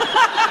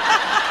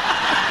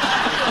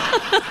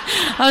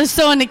 I was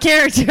so into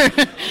character.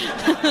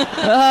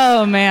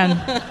 Oh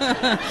man,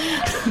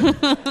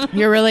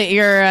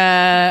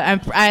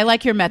 I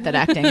like your method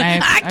acting. I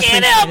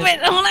can't help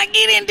it. When I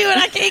get into it,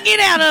 I can't get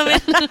out of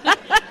it.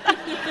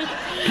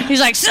 He's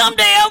like,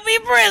 someday I'll be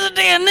president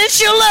and then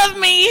she'll love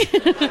me.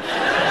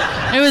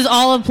 It was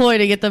all a ploy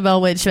to get the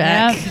Bell Witch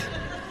back. Yep.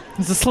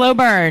 It's a slow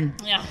burn.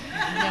 Yeah.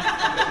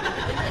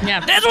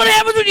 That's what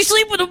happens when you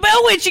sleep with a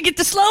Bell Witch. You get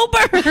the slow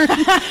burn.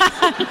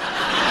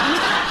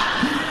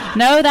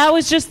 No, that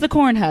was just the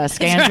corn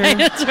husk, Andrew.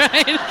 That's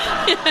right.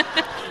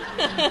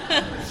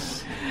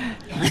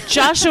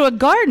 Joshua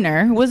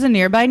Gardner was a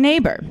nearby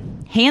neighbor.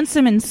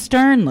 Handsome and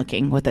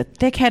stern-looking with a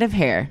thick head of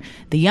hair,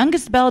 the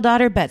youngest Bell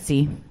daughter,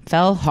 Betsy,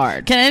 fell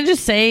hard. Can I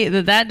just say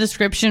that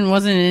description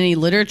wasn't in any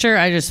literature?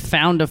 I just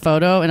found a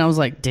photo, and I was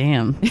like,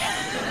 damn.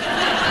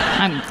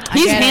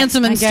 He's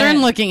handsome and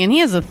stern-looking, and he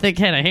has a thick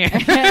head of hair.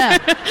 Yeah.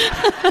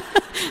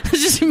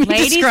 Just me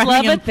Ladies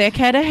love a thick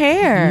head of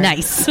hair.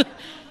 Nice.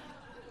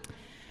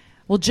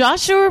 Well,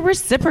 Joshua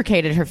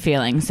reciprocated her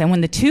feelings, and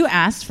when the two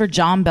asked for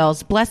John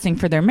Bell's blessing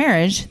for their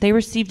marriage, they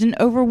received an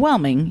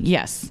overwhelming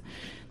yes.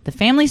 The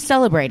family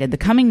celebrated the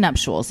coming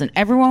nuptials, and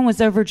everyone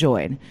was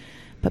overjoyed.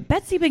 But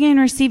Betsy began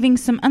receiving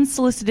some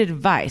unsolicited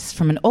advice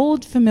from an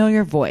old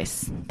familiar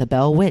voice, the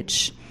Bell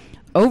Witch.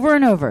 Over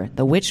and over,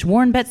 the witch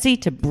warned Betsy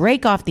to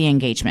break off the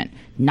engagement,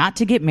 not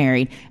to get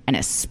married, and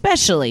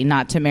especially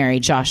not to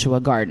marry Joshua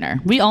Gardner.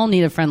 We all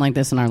need a friend like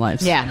this in our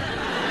lives. Yeah.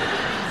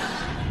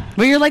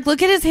 Where you're like,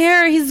 look at his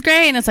hair, he's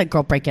gray. And it's like,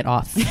 girl, break it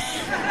off.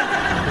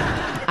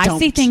 I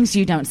see things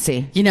you don't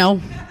see. You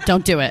know,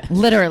 don't do it.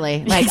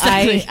 Literally. Like,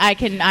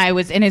 exactly. I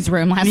was in his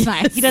room last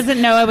night. He doesn't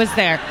know I was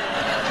there.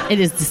 It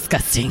is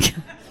disgusting.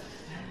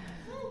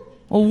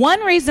 Well,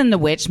 one reason the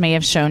witch may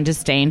have shown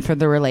disdain for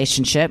the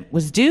relationship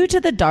was due to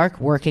the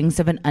dark workings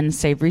of an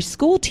unsavory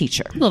school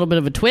teacher. A little bit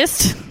of a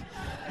twist.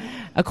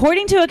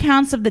 According to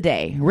accounts of the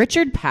day,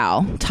 Richard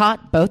Powell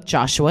taught both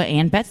Joshua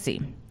and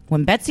Betsy.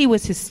 When Betsy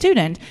was his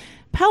student,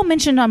 Powell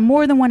mentioned on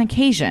more than one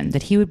occasion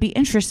that he would be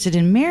interested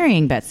in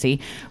marrying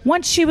Betsy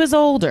once she was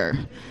older.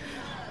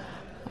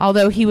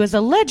 Although he was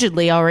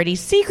allegedly already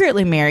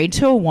secretly married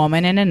to a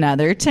woman in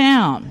another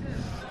town.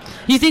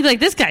 You think, like,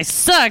 this guy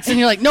sucks, and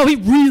you're like, no, he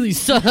really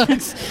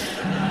sucks.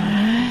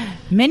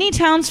 Many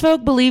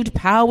townsfolk believed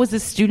Powell was a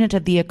student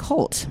of the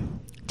occult.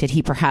 Did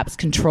he perhaps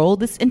control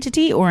this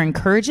entity or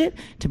encourage it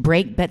to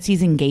break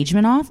Betsy's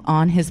engagement off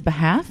on his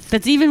behalf?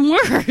 That's even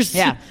worse.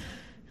 Yeah.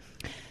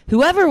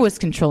 Whoever was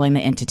controlling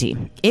the entity,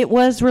 it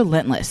was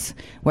relentless.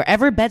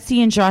 Wherever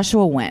Betsy and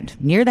Joshua went,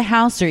 near the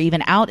house or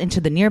even out into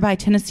the nearby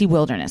Tennessee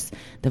wilderness,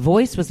 the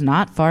voice was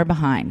not far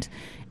behind.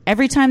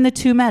 Every time the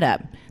two met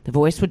up, the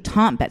voice would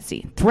taunt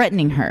Betsy,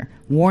 threatening her,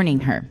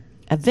 warning her.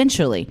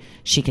 Eventually,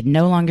 she could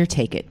no longer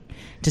take it.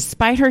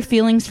 Despite her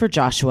feelings for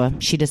Joshua,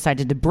 she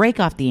decided to break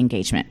off the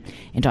engagement.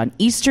 And on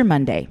Easter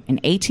Monday in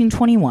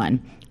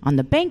 1821, on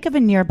the bank of a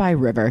nearby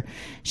river,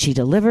 she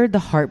delivered the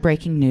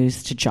heartbreaking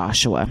news to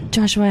Joshua.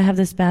 Joshua, I have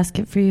this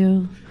basket for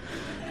you.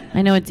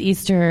 I know it's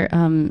Easter.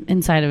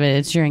 Inside of it,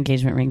 it's your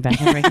engagement ring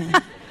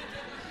basket.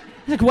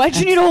 Like, why'd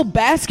you need a whole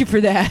basket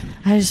for that?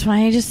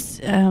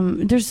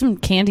 There's some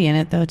candy in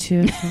it, though,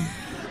 too.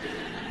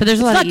 But there's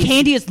a lot of... It's not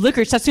candy, it's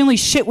licorice. That's the only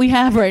shit we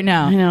have right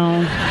now. I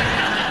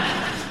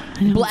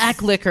know.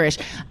 Black licorice.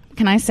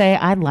 Can I say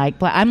I like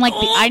black? I'm like,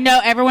 I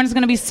know everyone's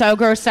going to be so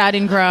grossed out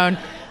and grown.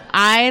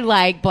 I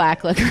like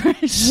black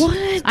licorice.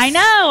 What? I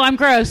know. I'm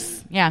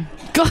gross. Yeah.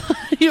 God,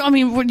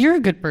 you're a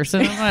good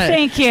person.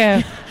 Thank you.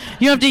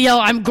 You don't have to yell,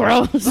 I'm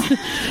gross.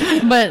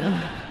 But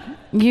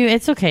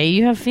it's okay.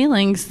 You have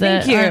feelings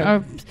that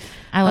are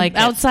I like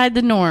outside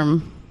the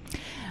norm.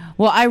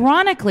 Well,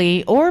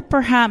 ironically, or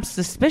perhaps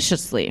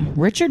suspiciously,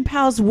 Richard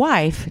Powell's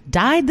wife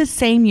died the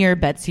same year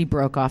Betsy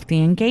broke off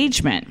the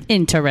engagement.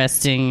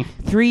 Interesting.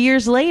 3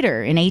 years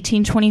later, in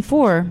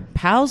 1824,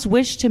 Powell's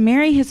wish to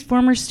marry his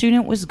former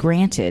student was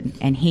granted,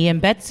 and he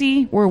and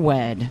Betsy were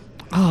wed.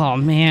 Oh,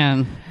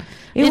 man.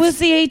 It was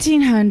the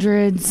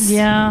 1800s.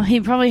 Yeah,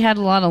 he probably had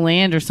a lot of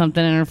land or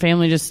something, and her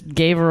family just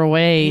gave her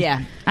away.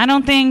 Yeah. I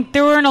don't think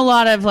there weren't a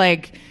lot of,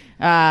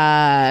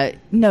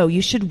 no,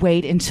 you should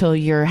wait until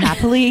you're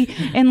happily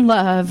in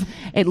love,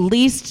 at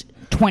least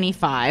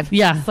 25.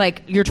 Yeah. It's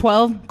like, you're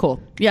 12?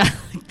 Cool. Yeah.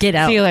 Get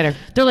out. See you later.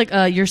 They're like,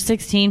 you're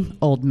 16?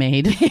 Old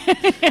maid.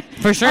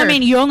 For sure. I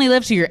mean, you only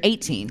live till you're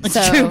 18. It's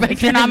so true.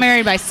 If you're not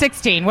married by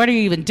 16, what are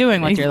you even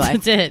doing with your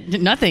life? That's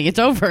it. Nothing. It's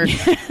over.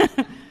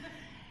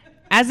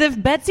 As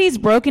if Betsy's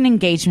broken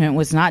engagement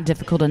was not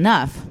difficult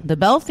enough, the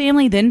Bell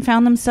family then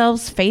found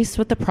themselves faced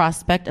with the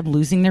prospect of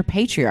losing their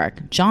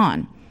patriarch,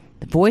 John.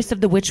 The voice of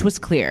the witch was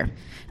clear.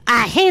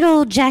 I hate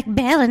old Jack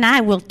Bell and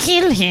I will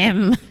kill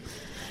him.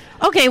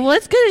 Okay, well,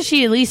 it's good that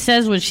she at least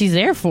says what she's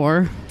there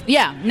for.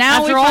 Yeah,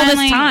 now after all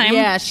this time.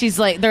 Yeah, she's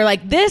like, they're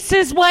like, this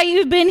is why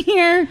you've been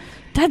here.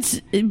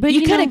 But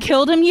you could have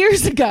killed him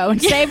years ago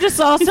and saved us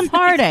all some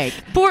heartache.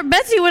 Poor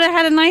Betsy would have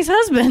had a nice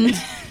husband.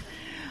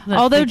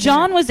 Although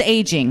John was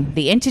aging,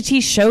 the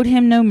entity showed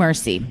him no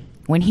mercy.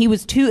 When he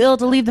was too ill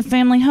to leave the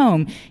family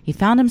home, he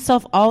found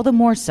himself all the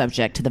more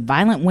subject to the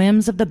violent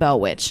whims of the Bell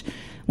Witch.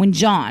 When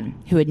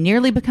John, who had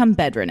nearly become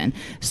bedridden,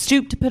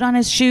 stooped to put on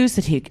his shoes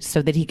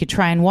so that he could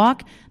try and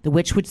walk, the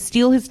witch would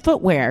steal his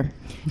footwear.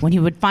 When he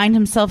would find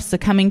himself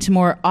succumbing to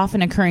more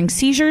often occurring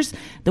seizures,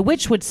 the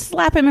witch would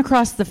slap him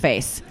across the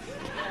face.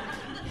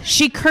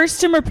 She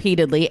cursed him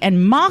repeatedly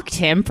and mocked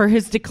him for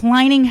his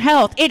declining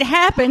health. It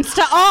happens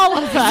to all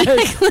of us.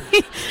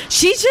 Exactly.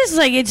 She's just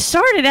like, it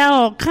started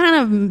out kind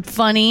of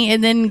funny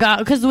and then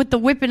because with the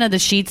whipping of the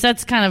sheets,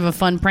 that's kind of a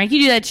fun prank.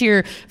 You do that to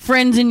your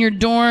friends in your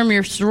dorm,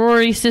 your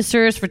sorority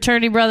sisters,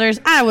 fraternity brothers.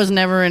 I was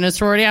never in a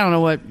sorority. I don't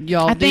know what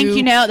y'all do. I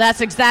think, that's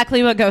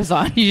exactly what goes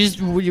on. You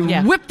just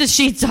whip the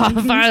sheets off.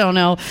 I don't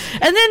know.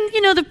 And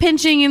then, the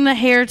pinching and the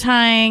hair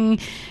tying.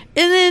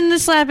 And then the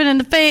slapping in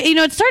the face,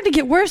 it started to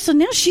get worse. So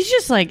now she's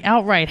just like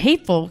outright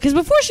hateful. Because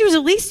before she was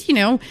at least,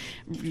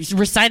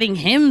 reciting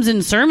hymns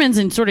and sermons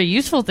and sort of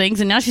useful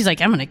things. And now she's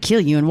like, I'm going to kill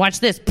you and watch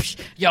this, psh,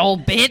 you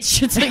old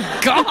bitch. It's like,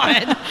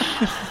 God.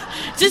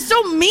 Just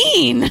so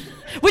mean.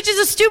 Which is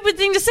a stupid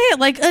thing to say it,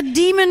 like a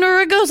demon or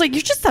a ghost. Like,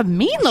 you're just a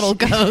mean little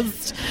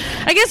ghost.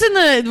 I guess in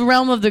the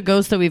realm of the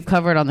ghosts that we've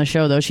covered on the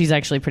show, though, she's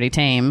actually pretty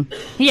tame.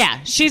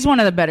 Yeah, she's one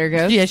of the better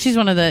ghosts. Yeah,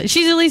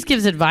 she at least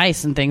gives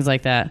advice and things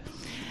like that.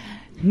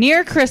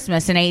 Near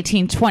Christmas in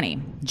 1820,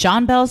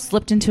 John Bell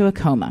slipped into a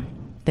coma.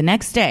 The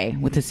next day,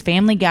 with his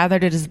family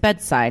gathered at his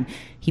bedside,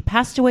 he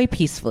passed away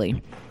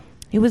peacefully.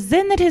 It was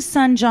then that his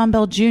son, John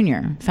Bell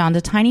Jr., found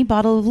a tiny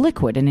bottle of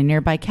liquid in a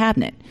nearby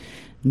cabinet.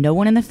 No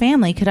one in the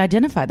family could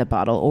identify the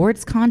bottle or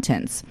its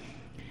contents.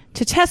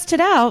 To test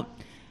it out,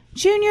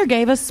 Jr.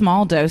 gave a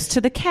small dose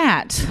to the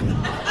cat.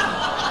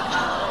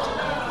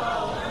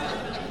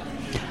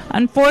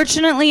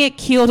 Unfortunately, it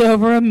keeled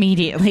over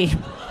immediately.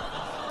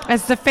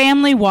 As the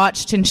family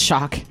watched in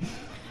shock,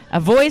 a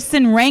voice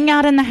then rang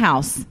out in the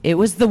house. It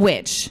was the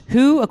witch,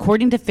 who,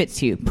 according to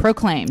Fitzhugh,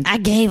 proclaimed, I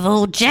gave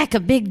old Jack a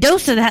big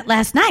dose of that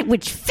last night,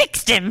 which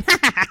fixed him.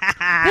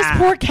 This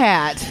poor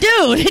cat.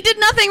 Dude, it did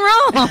nothing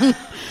wrong.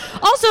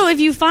 Also, if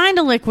you find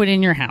a liquid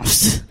in your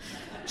house,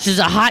 which is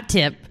a hot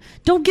tip,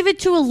 don't give it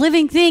to a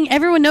living thing.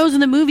 Everyone knows in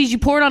the movies you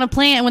pour it on a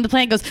plant, and when the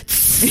plant goes,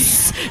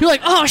 you're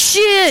like, oh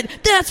shit,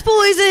 that's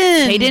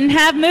poison. They didn't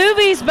have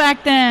movies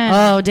back then.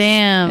 Oh,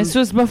 damn. This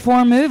was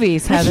before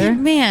movies, Heather.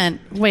 Man,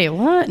 wait,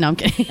 what? No, I'm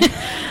kidding.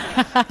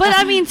 But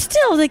I mean,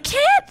 still, the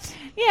cat?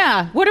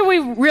 Yeah. What are we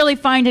really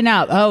finding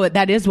out? Oh,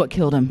 that is what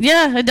killed him.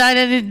 Yeah, it died.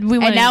 And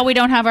now we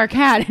don't have our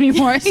cat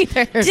anymore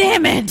either.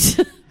 Damn it.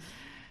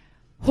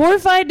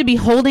 Horrified to be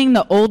holding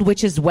the old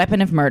witch's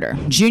weapon of murder,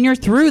 Junior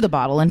threw the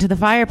bottle into the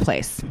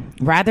fireplace.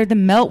 Rather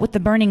than melt with the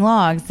burning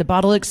logs, the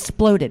bottle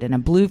exploded in a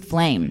blue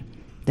flame.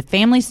 The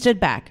family stood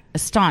back,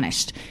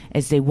 astonished,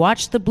 as they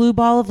watched the blue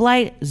ball of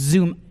light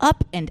zoom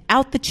up and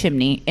out the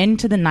chimney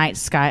into the night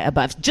sky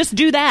above. Just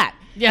do that.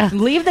 Yeah.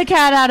 Leave the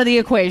cat out of the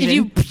equation. If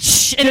you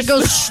and it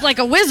goes like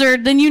a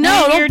wizard, then you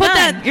know. You're Don't put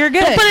done. that. You're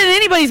good. Don't put it in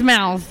anybody's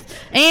mouth.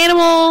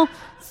 Animal,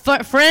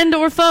 friend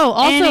or foe.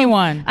 Also,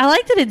 anyone. I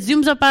like that it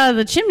zooms up out of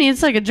the chimney.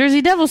 It's like a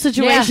Jersey Devil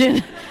situation.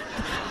 Yeah.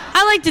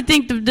 I like to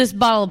think that this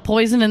bottle of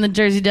poison and the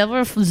Jersey Devil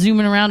are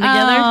zooming around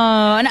together.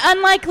 Oh, an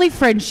unlikely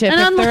friendship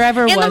if there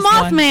ever was one. And the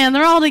Mothman,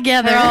 they're all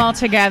together. They're all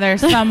together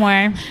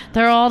somewhere.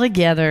 They're all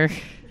together.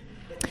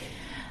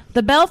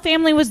 The Bell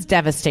family was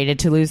devastated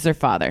to lose their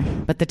father,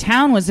 but the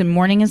town was in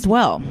mourning as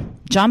well.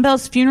 John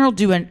Bell's funeral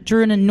drew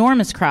an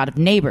enormous crowd of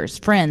neighbors,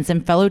 friends,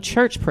 and fellow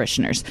church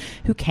parishioners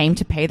who came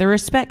to pay their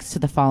respects to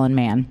the fallen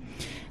man.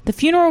 The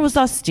funeral was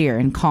austere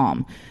and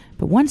calm,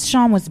 but once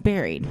John was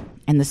buried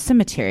and the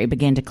cemetery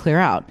began to clear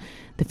out,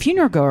 the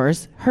funeral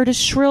goers heard a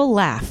shrill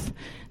laugh.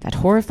 That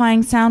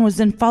horrifying sound was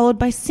then followed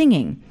by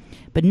singing,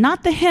 but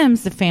not the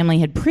hymns the family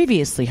had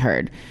previously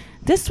heard.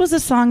 This was a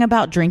song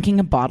about drinking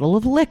a bottle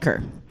of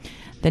liquor.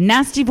 The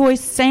nasty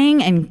voice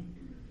sang and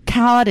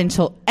cawed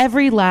until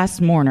every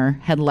last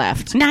mourner had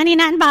left.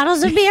 99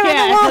 bottles of beer on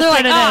the wall. They're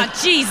like, oh,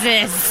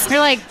 Jesus.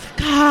 They're like,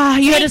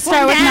 you had to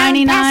start with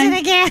 99. Pass it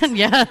again.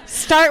 Yeah.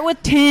 Start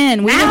with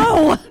 10. We've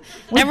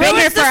been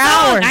here for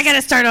hours. I got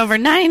to start over.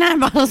 99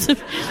 bottles of...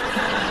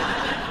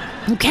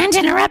 You can't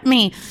interrupt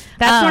me.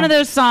 That's one of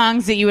those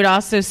songs that you would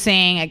also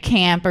sing at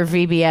camp or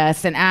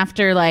VBS, and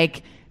after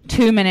like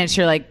 2 minutes,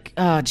 you're like,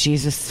 oh,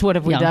 Jesus, what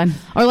have we done?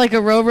 Or like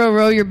a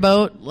row your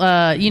boat,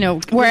 but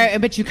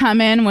you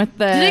come in with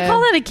the... Do they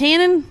call that a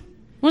cannon?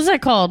 What's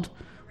that called?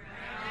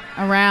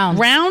 A round.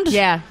 Round?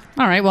 Yeah.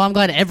 All right, well, I'm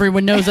glad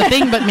everyone knows a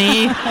thing but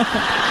me.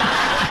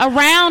 A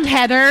round,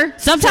 Heather.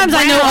 Sometimes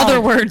I know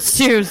other words,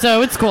 too,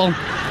 so it's cool.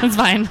 It's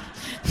fine.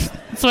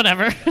 It's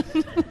whatever.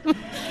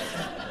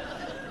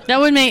 That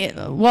would make...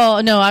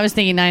 Well, no, I was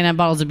thinking 99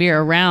 bottles of beer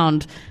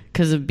around...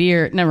 Because of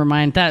beer. Never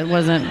mind. That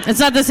wasn't... It's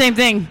not the same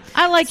thing.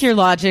 I like your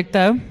logic,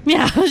 though.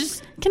 Yeah, I was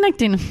just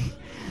connecting.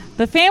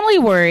 The family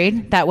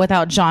worried that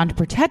without John to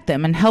protect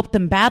them and help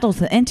them battle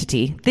the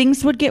entity,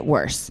 things would get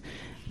worse.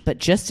 But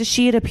just as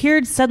she had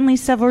appeared suddenly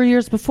several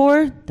years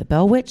before, the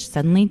Bell Witch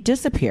suddenly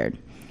disappeared.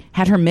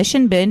 Had her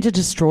mission been to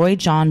destroy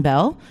John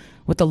Bell?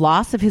 With the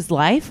loss of his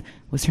life,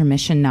 was her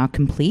mission now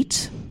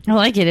complete? I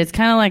like it. It's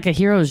kind of like a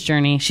hero's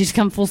journey. She's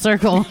come full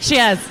circle. She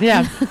has,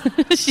 yeah.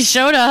 She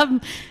showed up,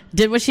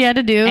 did what she had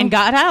to do. And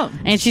got out.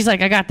 And she's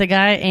like, I got the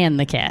guy and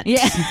the cat.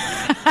 Yeah.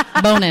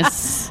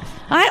 Bonus.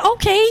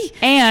 Okay.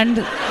 And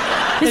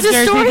it's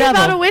a story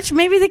about a witch.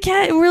 Maybe the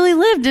cat really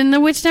lived and the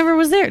witch never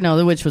was there. No,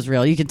 the witch was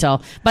real. You can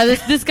tell. By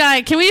this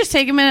guy, can we just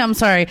take a minute? I'm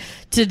sorry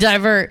to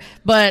divert.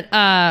 But,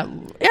 yeah,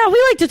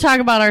 we like to talk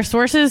about our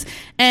sources.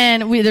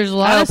 And there's a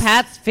lot of...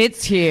 Pat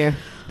Fitzhugh.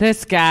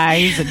 This guy,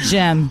 he's a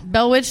gem.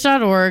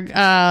 Bellwitch.org.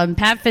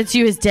 Pat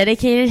Fitzhugh has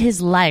dedicated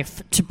his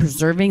life to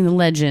preserving the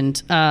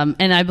legend.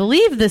 And I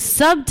believe the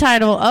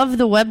subtitle of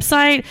the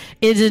website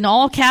is in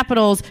all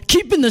capitals,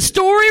 "Keeping the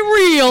story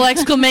real!"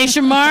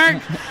 exclamation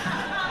mark.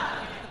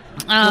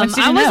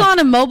 I was on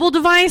a mobile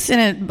device,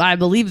 and I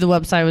believe the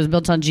website was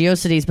built on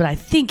GeoCities, but I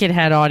think it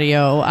had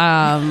audio.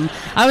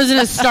 I was in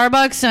a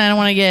Starbucks, and I don't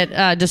want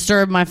to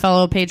disturb my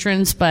fellow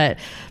patrons, but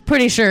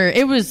pretty sure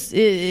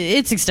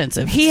it's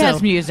extensive. He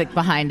has music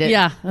behind it.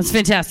 Yeah, that's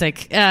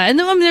fantastic. And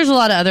then there's a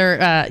lot of other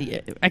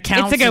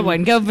accounts. It's a good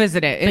one. Go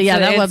visit it.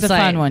 That website. It's a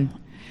fun one.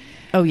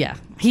 Oh, yeah.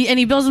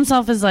 He bills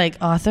himself as like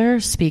author,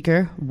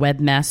 speaker,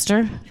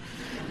 webmaster.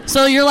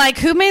 So you're like,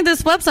 who made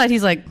this website?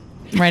 He's like,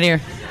 right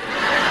here.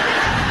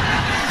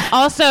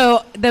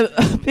 Also,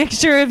 the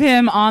picture of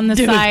him on the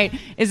site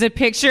is a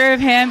picture of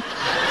him,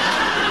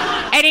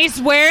 and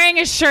he's wearing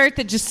a shirt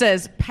that just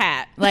says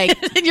Pat. Like,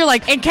 and you're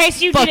like, in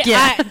case you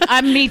didn't,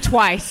 I'm me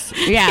twice.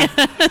 Yeah.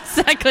 Yeah,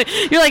 exactly.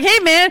 You're like, hey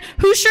man,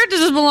 whose shirt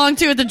does this belong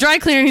to at the dry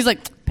cleaner? And he's like,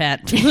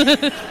 Pat.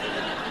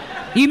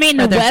 You mean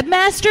the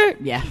webmaster?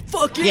 Yeah.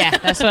 Fuck yeah. Yeah,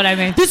 that's what I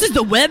mean. This is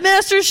the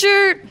webmaster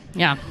shirt?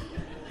 Yeah.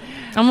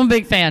 I'm a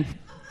big fan.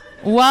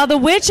 While the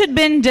witch had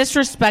been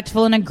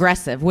disrespectful and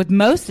aggressive with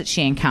most that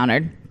she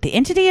encountered, the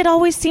entity had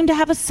always seemed to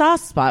have a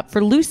soft spot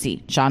for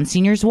Lucy, John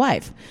Sr.'s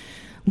wife.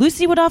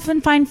 Lucy would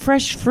often find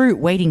fresh fruit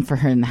waiting for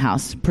her in the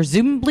house,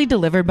 presumably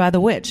delivered by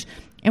the witch,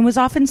 and was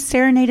often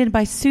serenaded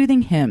by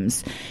soothing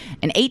hymns.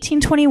 In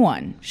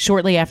 1821,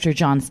 shortly after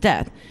John's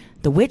death,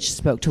 the witch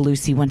spoke to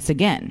Lucy once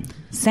again,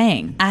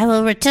 saying, "I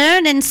will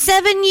return in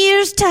 7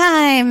 years'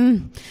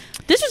 time."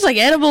 This was like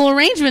edible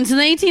arrangements in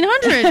the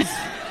 1800s.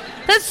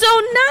 That's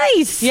so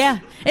nice. Yeah.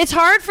 It's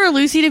hard for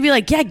Lucy to be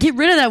like, yeah, get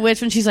rid of that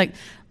witch when she's like,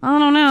 I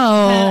don't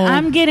know.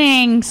 I'm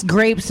getting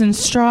grapes and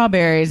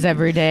strawberries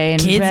every day.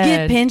 Kids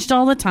get pinched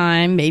all the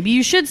time. Maybe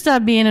you should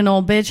stop being an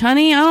old bitch,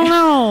 honey. I don't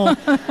know.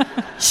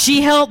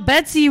 she helped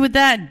Betsy with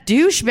that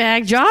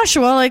douchebag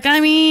Joshua. Like, I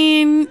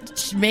mean,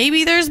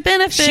 maybe there's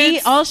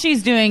benefits. All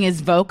she's doing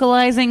is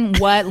vocalizing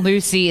what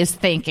Lucy is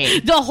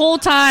thinking. The whole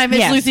time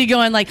it's Lucy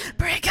going like,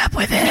 break up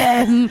with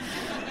him.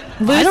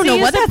 Lucy I don't know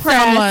what that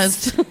sound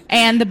was.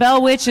 And the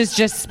Bell Witch is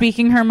just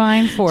speaking her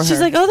mind for her. She's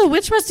like, oh, the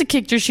witch must have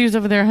kicked her shoes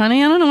over there,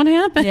 honey. I don't know what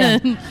happened. Yeah.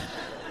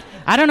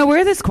 I don't know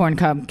where this corn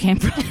cob came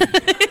from.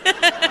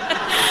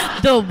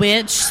 The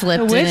witch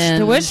slipped it in.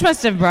 The witch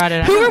must have brought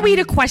it. Who are we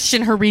to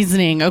question her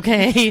reasoning,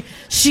 okay?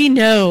 She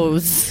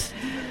knows.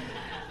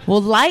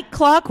 Well, like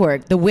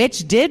clockwork, the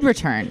witch did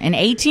return in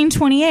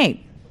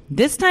 1828.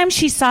 This time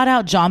she sought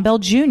out John Bell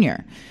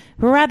Jr.,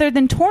 but rather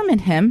than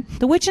torment him,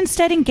 the witch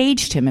instead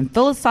engaged him in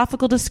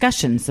philosophical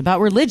discussions about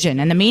religion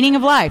and the meaning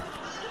of life.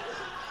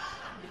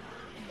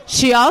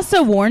 She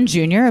also warned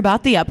Jr.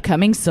 about the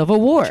upcoming Civil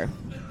War.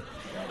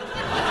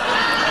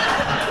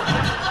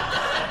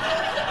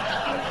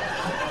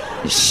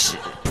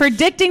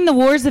 Predicting the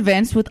war's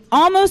events with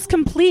almost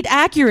complete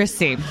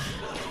accuracy.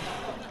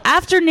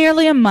 After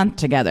nearly a month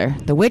together,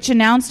 the witch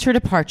announced her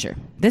departure,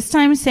 this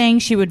time saying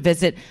she would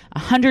visit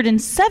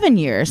 107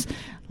 years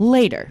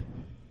later.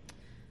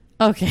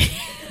 Okay.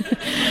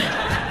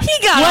 He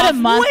got what off a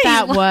month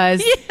that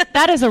was. Yeah.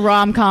 That is a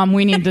rom-com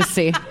we need to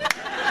see.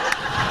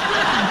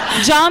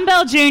 John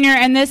Bell Jr.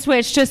 and this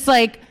witch just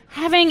like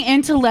having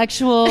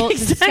intellectual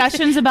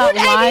discussions about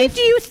life.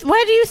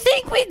 Where do you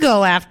think we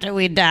go after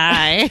we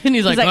die? And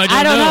he's like,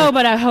 I don't know,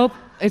 but I hope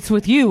it's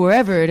with you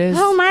wherever it is.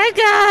 Oh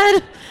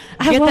my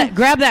God.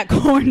 Grab that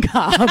corn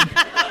cob.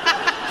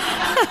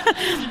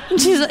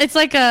 It's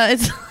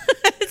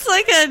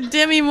like a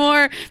Demi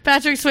Moore,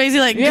 Patrick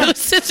Swayze ghost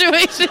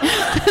situation.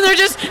 they're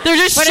just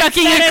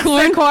shucking a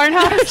corn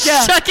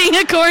husk. Shucking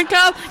a corn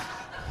cob.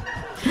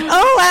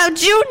 Oh wow,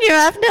 Junior!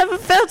 I've never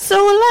felt so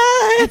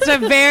alive. It's a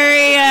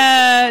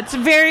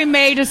very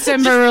May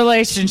December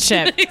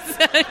relationship.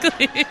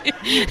 Exactly.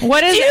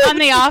 What is it on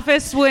The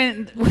Office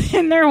when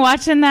they're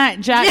watching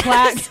that Jack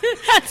Black?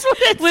 That's what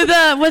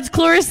it's with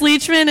Cloris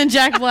Leachman and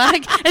Jack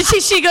Black, and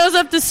she goes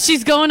up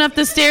she's going up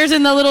the stairs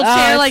in the little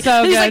chair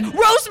so he's good. like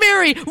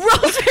Rosemary,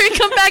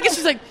 come back, and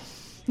she's like.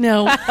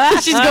 No,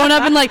 she's going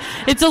up and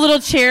it's a little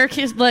chair,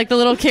 like the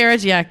little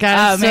carriage. Yeah,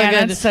 God, oh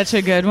man, that's such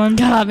a good one.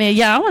 God, man,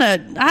 yeah,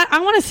 I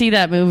want to see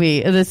that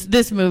movie.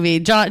 This movie,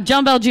 John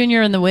Bell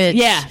Jr. and the Witch.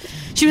 Yeah,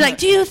 she was like,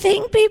 "Do you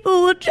think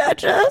people will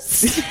judge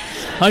us?"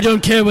 I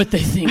don't care what they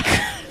think.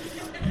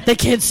 They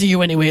can't see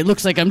you anyway. It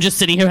looks like I'm just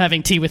sitting here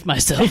having tea with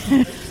myself.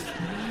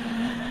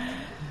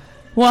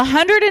 Well,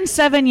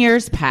 107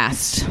 years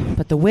passed,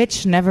 but the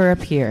witch never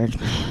appeared.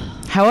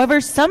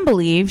 However, some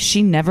believe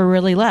she never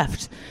really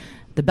left.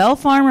 The Bell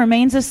Farm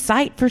remains a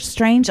site for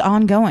strange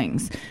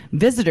ongoings.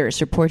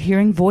 Visitors report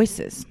hearing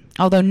voices,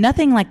 although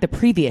nothing like the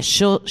previous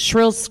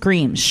shrill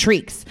screams,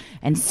 shrieks,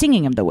 and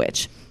singing of the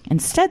witch.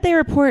 Instead, they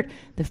report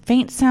the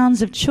faint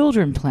sounds of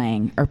children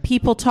playing or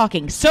people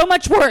talking. So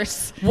much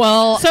worse.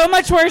 Well, so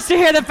much worse to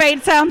hear the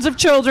faint sounds of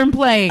children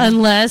playing.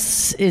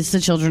 Unless it's the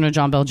children of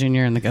John Bell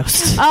Jr. and the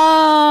ghost.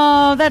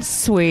 Oh, that's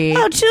sweet.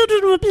 Our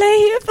children will play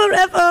here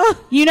forever.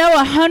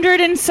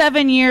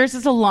 107 years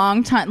is a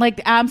long time. Like,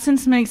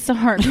 absence makes the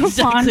heart go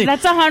fond.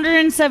 That's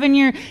 107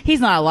 years. He's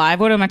not alive.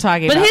 What am I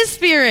talking about? But his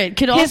spirit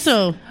could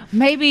also...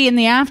 Maybe in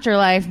the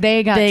afterlife,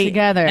 they got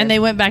together. And they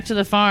went back to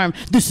the farm.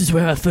 This is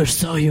where I first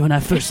saw you and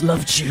I first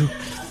loved you.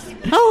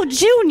 Oh,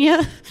 Junior.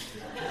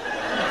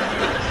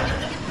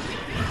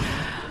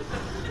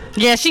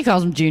 Yeah, she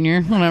calls him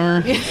Junior.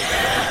 Whatever.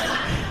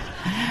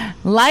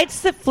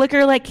 Lights that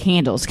flicker like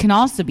candles can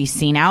also be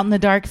seen out in the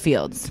dark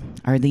fields.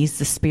 Are these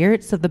the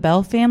spirits of the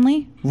Bell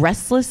family,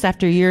 restless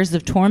after years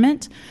of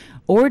torment?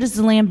 Or does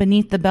the land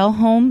beneath the Bell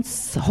home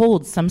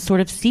hold some sort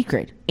of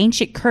secret,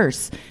 ancient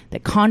curse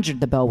that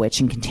conjured the Bell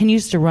Witch and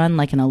continues to run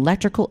like an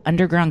electrical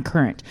underground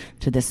current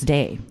to this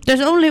day?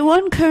 There's only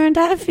one current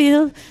I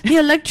feel, the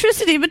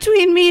electricity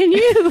between me and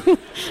you.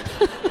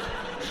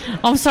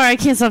 I'm sorry, I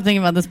can't stop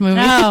thinking about this movie.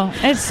 No,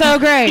 it's so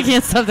great. I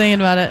can't stop thinking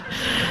about it.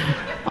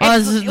 What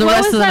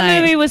was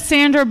that movie with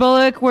Sandra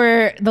Bullock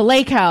where the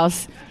lake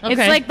house? Okay.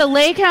 It's like the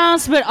lake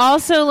house, but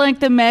also like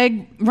the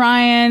Meg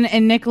Ryan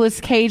and Nicolas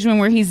Cage one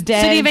where he's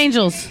dead. City of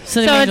Angels.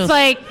 It's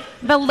like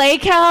the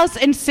lake house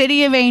and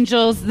City of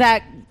Angels,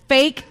 that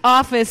fake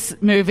Office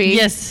movie.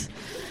 Yes.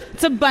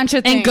 It's a bunch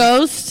of things.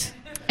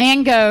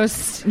 And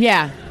Ghost.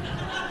 Yeah.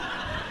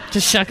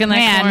 Just shucking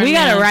that corn. We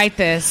got to write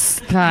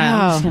this.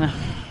 God,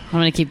 I'm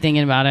going to keep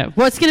thinking about it.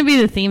 What's going to be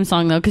the theme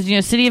song, though? Because,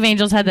 City of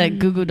Angels had that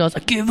Goo Goo Dolls. I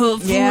give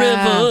up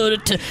forever.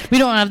 We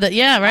don't have that.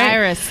 Yeah, right?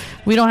 Iris.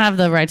 We don't have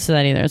the rights to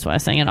that either. That's why I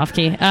sang it off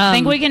key. I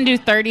think we can do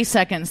 30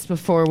 seconds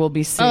before we'll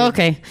be sued. Oh,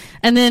 okay.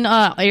 And then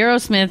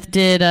Aerosmith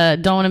did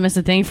Don't Want to Miss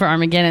a Thing for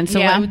Armageddon.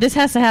 So this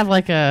has to have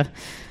like a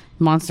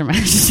Monster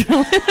Mash. You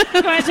want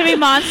it to be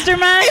Monster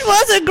Mash? It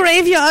was a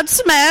graveyard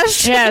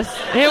smash. Yes,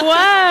 it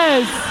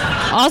was.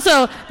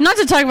 Also, not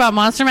to talk about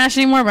Monster Mash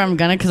anymore, but I'm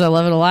gonna because I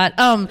love it a lot.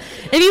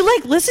 If you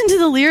listen to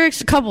the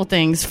lyrics, a couple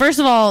things. First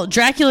of all,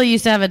 Dracula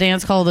used to have a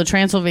dance called the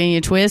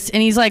Transylvania Twist,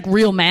 and he's like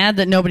real mad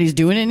that nobody's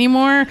doing it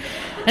anymore.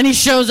 And he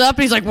shows up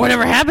and he's like,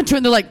 "Whatever happened to it?"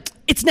 And they're like,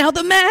 "It's now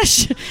the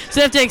mash." So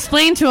they have to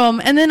explain to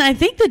him. And then I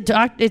think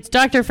it's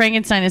Dr.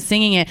 Frankenstein is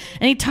singing it,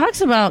 and he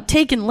talks about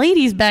taking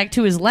ladies back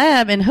to his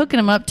lab and hooking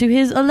them up to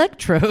his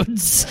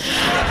electrodes.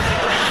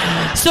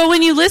 So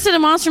when you listen to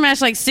Monster Mash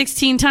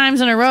 16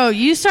 times in a row,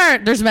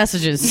 there's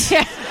messages.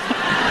 Yeah.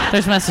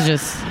 There's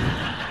messages.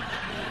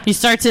 Things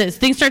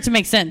start to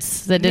make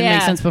sense that didn't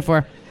make sense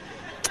before.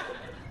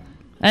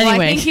 Anyway.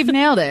 Well, I think you've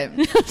nailed it.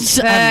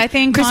 I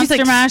think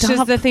Monster Mash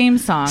is the theme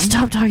song.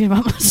 Stop talking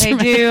about Monster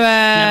Mash. They do.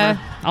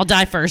 Never. I'll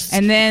die first.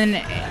 And then,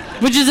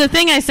 which is a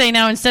thing I say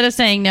now. Instead of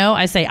saying no,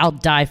 I say I'll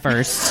die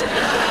first.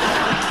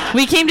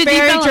 We came to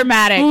very Deep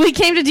dramatic. When we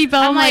came to Deep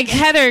Ellum, I'm like,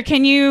 Heather,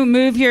 can you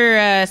move your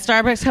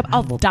Starbucks cup?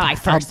 I'll die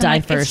first. I'll die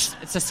first.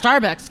 It's a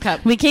Starbucks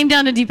cup. We came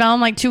down to Deep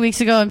Ellum 2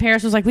 weeks ago, and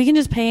Paris was like, we can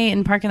just pay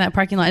and park in that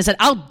parking lot. I said,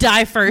 I'll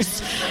die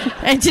first.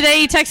 And today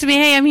he texted me,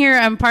 hey, I'm here.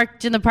 I'm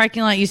parked in the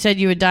parking lot. You said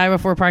you would die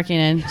before parking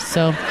in.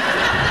 So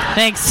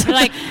thanks. You're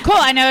like, cool,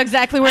 I know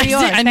exactly where you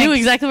are. I knew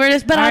exactly where it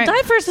is. But I'll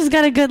die first has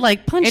got a good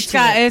punch to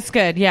it. It's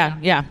good.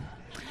 Yeah.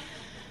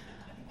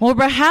 Well,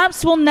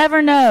 perhaps we'll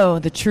never know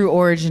the true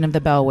origin of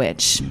the Bell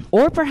Witch.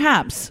 Or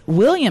perhaps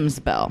Williams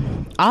Bell,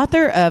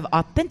 author of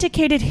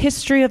Authenticated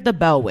History of the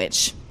Bell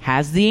Witch,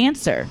 has the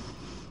answer.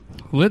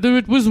 Whether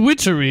it was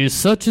witchery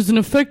such as an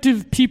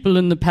effective people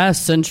in the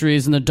past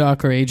centuries in the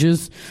darker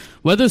ages,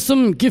 whether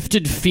some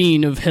gifted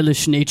fiend of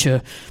hellish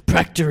nature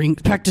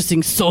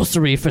practicing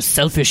sorcery for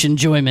selfish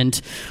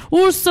enjoyment,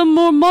 or some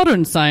more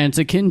modern science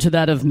akin to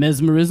that of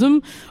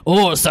mesmerism,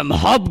 or some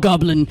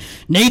hobgoblin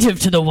native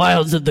to the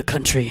wilds of the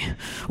country,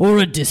 or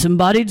a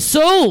disembodied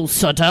soul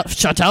shut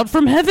out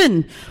from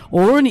heaven,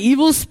 or an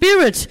evil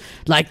spirit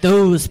like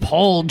those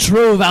Paul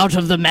drove out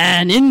of the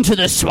man into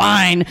the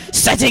swine,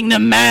 setting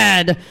them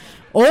mad,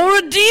 or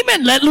a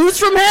demon let loose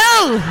from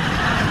hell.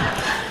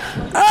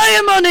 I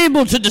am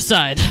unable to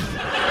decide.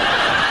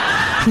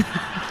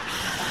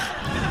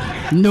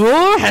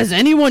 Nor has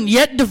anyone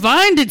yet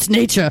divined its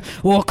nature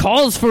or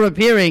cause for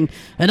appearing,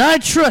 and I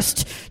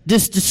trust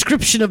this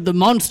description of the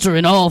monster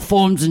in all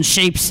forms and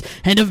shapes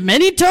and of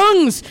many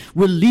tongues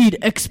will lead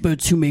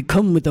experts who may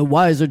come with a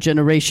wiser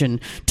generation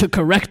to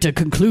correct a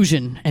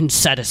conclusion and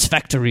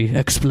satisfactory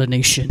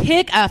explanation.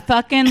 Pick a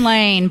fucking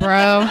lane,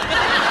 bro.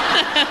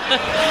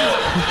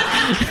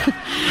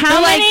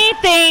 How many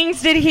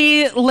things did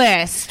he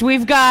list?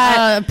 We've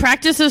got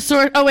practice of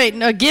sort. Oh wait,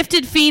 a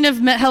gifted fiend of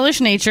hellish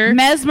nature,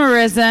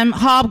 mesmerism,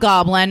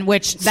 hobgoblin,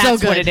 which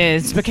that's what it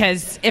is.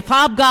 Because if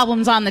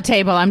hobgoblin's on the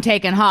table, I'm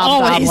taking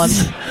hobgoblin.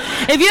 Always.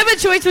 If you have a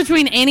choice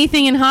between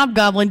anything and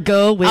hobgoblin,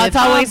 go with it's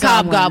always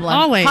hobgoblin.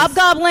 Always.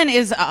 Hobgoblin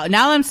is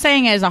now I'm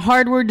saying it is a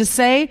hard word to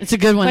say. It's a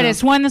good one, but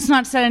it's one that's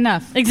not said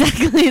enough.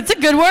 Exactly, it's a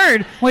good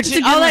word. Which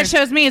all that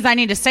shows me is I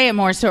need to say it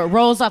more so it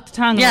rolls off the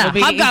tongue. Yeah, a little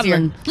bit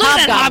hobgoblin. easier. Look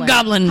at that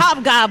hobgoblin.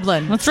 Hobgoblin.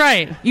 That's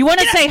right. You want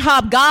to say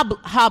hobgoblin.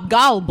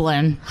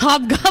 Hobgoblin.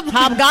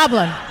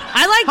 Hobgoblin.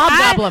 I like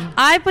hobgoblin.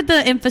 I put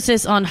the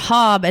emphasis on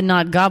hob and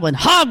not goblin.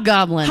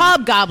 Hobgoblin.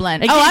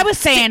 Hobgoblin. Again, I was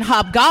saying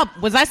hobgoblin.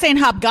 Was I saying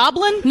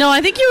hobgoblin? No, I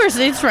think you were.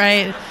 It's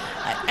right.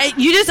 I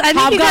think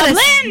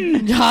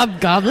hobgoblin.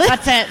 Hobgoblin.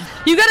 That's it.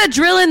 You got to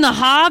drill in the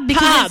hob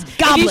because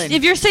hobgoblin.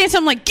 If you're saying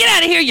something like "Get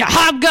out of here, you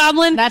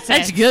hobgoblin," that's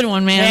a good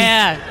one, man.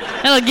 Yeah,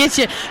 that'll get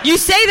you. You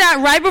say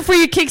that right before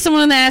you kick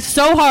someone in the ass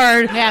so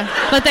hard,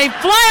 that they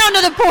fly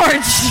onto the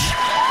porch.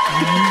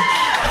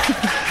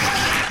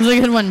 That's a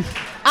good one.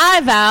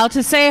 I vow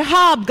to say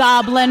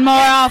hobgoblin more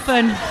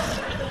often.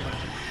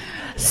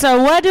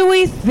 So what do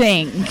we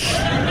think?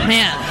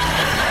 Man,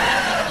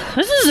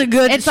 this is a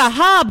good... It's a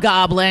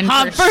hobgoblin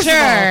for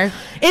sure.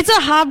 It's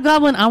a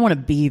hobgoblin I want to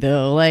be,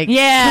 though. Come on.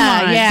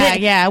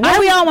 Yeah. Well,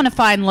 we all want to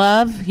find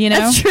love, you know?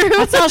 That's true.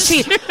 That's all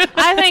she...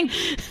 I think,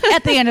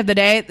 at the end of the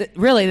day,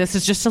 really, this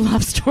is just a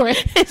love story.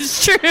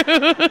 It's true.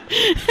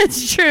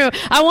 It's true.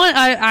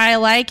 I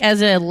like,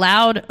 as a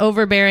loud,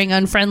 overbearing,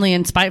 unfriendly,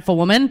 and spiteful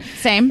woman...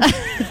 Same.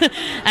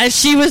 As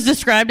she was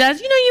described as,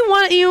 you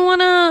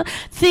want to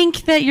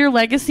think that your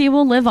legacy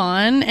will live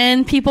on,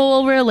 and people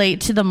will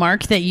relate to the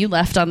mark that you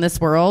left on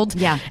this world.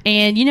 Yeah.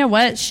 And you know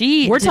what?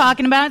 We're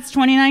talking about it's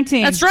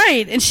 2019. That's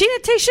right. And she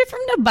didn't take shit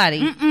from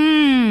nobody.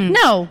 Mm-mm.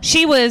 No.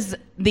 She was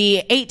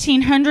the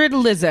 1800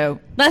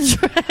 Lizzo.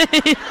 That's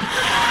right.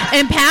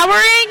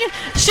 Empowering.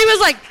 She was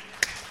like,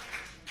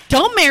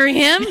 don't marry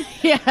him.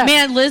 Yeah.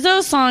 Man,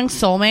 Lizzo's song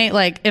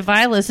Soulmate, if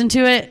I listen to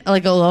it,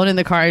 alone in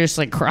the car, I just,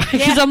 cry.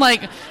 Because I'm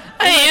like...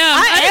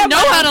 I know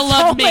how to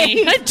love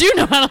me. I do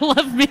know how to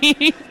love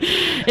me.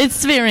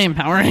 It's very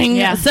empowering.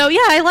 Yeah. So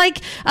I like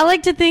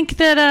to think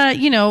that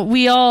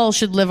we all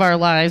should live our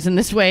lives in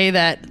this way.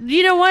 That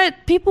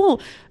Andrew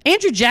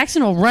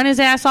Jackson will run his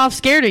ass off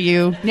scared of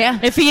you. Yeah.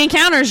 If he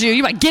encounters you,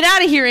 you might get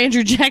out of here,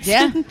 Andrew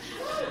Jackson. Yeah.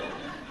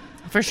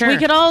 for sure. We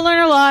could all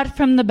learn a lot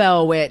from the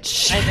Bell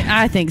Witch.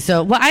 I think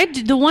so. Well,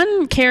 the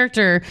one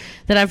character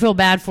that I feel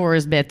bad for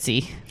is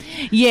Betsy.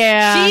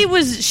 Yeah.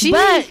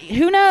 But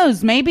who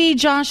knows? Maybe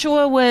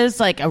Joshua was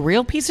like a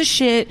real piece of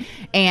shit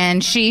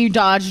and she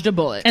dodged a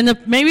bullet. And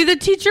maybe the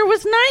teacher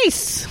was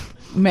nice.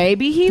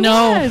 Maybe he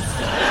was.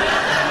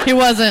 He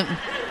wasn't.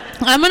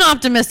 I'm an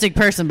optimistic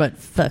person, but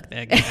fuck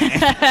that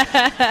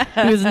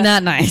guy. He was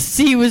not nice.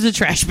 He was a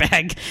trash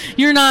bag.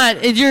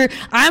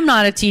 I'm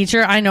not a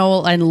teacher. I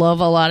know and love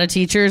a lot of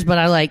teachers, but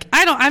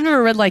I've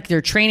never read like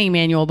their training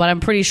manual, but I'm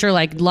pretty sure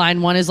like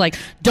line 1 is like,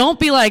 don't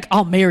be like,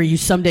 I'll marry you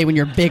someday when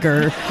you're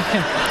bigger.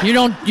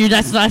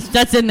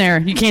 That's in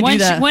there. You can't do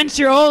that. Once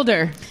you're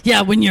older.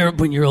 Yeah, when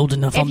you're old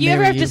enough, I'll marry you. If you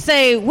ever have to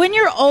say, when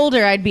you're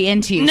older, I'd be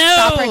into you. No.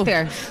 Stop right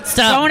there.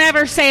 Stop. Don't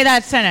ever say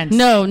that sentence.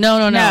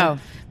 No.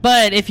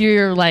 But if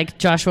you're like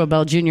Joshua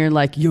Bell Jr.,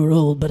 like, you're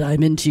old, but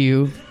I'm into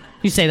you,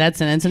 you say that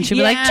sentence, and she'll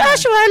be like,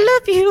 Joshua, I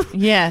love you.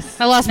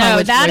 Yes. I lost my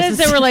witch that voices.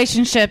 is the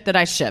relationship that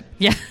I ship.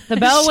 Yeah. The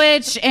Bell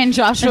Witch and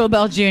Joshua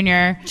Bell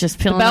Jr. Just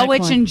the peeling Bell that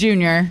Witch coin. and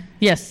Junior.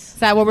 Yes. Is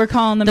that what we're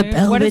calling the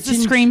movie? What is the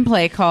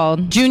screenplay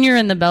called? Junior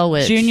and the Bell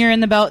Witch. Junior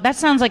and the Bell. That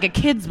sounds like a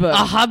kid's book.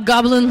 A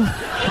hobgoblin.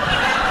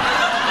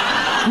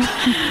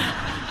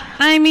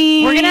 I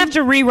mean, we're gonna have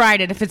to rewrite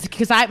it if it's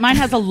because mine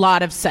has a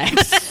lot of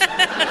sex.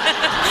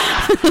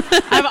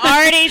 I've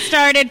already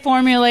started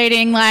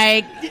formulating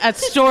like a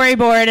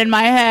storyboard in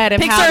my head.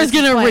 Pixar is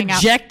going to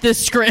reject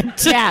this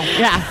script.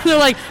 Yeah. They're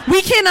like,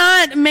 we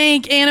cannot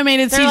make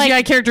animated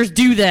CGI characters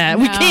do that.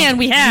 No. We can.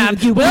 We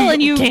have. You will,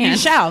 and you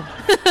shall.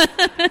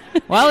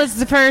 Well, it's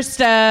the first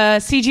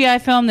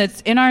CGI film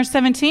that's in our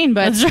 17,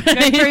 but that's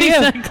right. Good for you.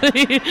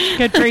 Exactly.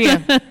 Good for you.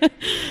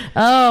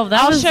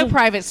 I'll show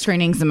private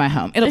screenings in my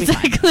home. It'll be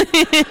fine.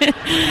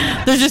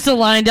 There's just a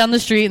line down the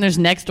street, and there's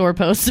next door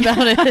posts about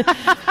it.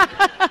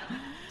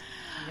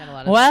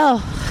 Well,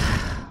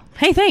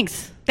 hey,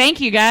 thanks. Thank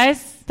you, guys.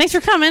 Thanks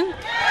for coming.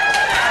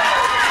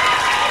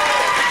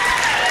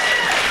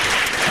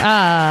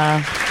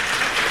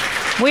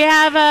 We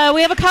have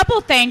a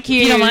couple thank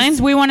yous. You don't mind?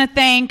 We want to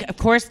thank, of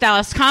course,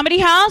 Dallas Comedy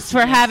House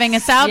for having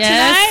us out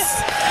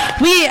tonight.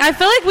 I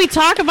feel like we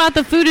talk about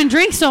the food and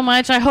drink so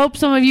much. I hope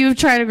some of you have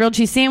tried a grilled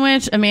cheese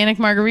sandwich, a manic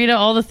margarita,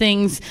 all the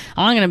things.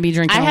 I'm going to be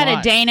drinking. I had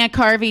a Dana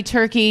Carvey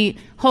turkey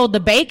hold the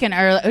bacon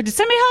earlier. Did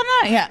somebody hold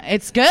that? Yeah,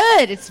 it's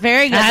good. It's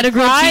very good. I had a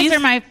grilled fries cheese.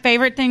 Are my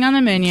favorite thing on the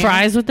menu.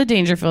 Fries with the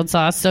Dangerfield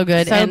sauce, so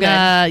good. So good.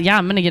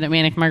 I'm going to get a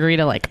manic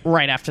margarita like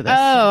right after this.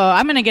 Oh,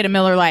 I'm going to get a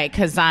Miller Lite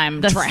because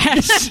I'm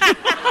trash.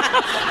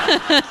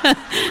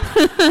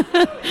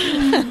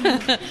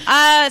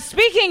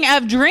 Speaking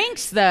of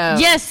drinks, though.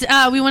 Yes,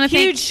 we want to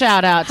thank huge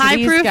shout out to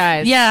these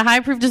guys. Yeah,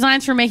 High Proof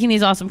Designs for making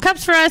these awesome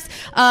cups for us.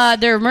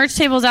 There are merch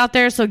tables out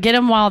there, so get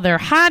them while they're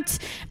hot.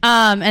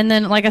 And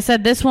then, like I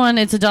said, this one,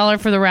 it's $1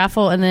 for the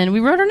raffle, and then we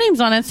wrote our names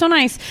on it. It's so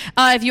nice.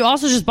 If you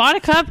also just bought a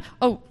cup,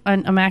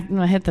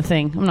 I hit the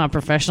thing. I'm not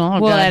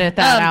professional. We'll edit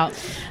that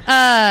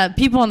out.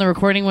 People on the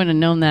recording wouldn't have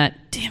known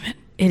that. Damn it,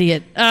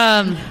 idiot.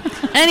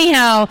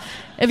 Anyhow.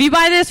 If you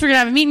buy this, we're going to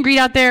have a meet and greet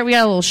out there. We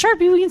got a little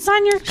Sharpie. We can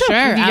sign your cup sure,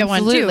 if you get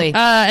absolutely. one, too.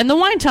 And the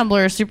wine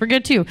tumbler is super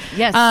good, too.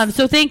 Yes.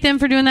 So thank them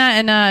for doing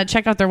that, and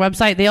check out their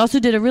website. They also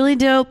did a really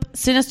dope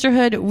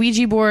Sinisterhood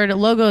Ouija board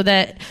logo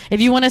that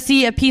if you want to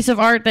see a piece of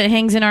art that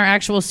hangs in our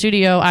actual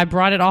studio, I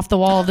brought it off the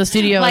wall of the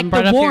studio. Like and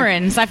brought the it up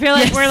Warrens. Here. I feel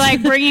like we're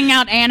like bringing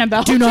out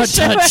Annabelle. Do not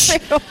touch.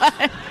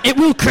 It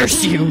will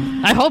curse you.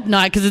 I hope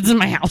not, because it's in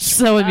my house.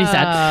 That would be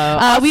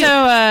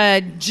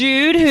sad.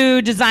 Jude,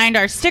 who designed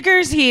our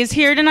stickers, he is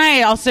here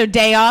tonight. Also,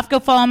 Day Off. Go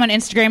follow him on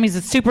Instagram. He's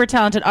a super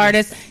talented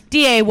artist.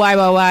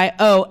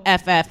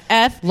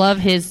 DAYYYOFFF. Love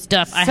his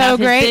stuff. I have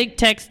his big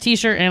text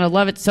t-shirt, and I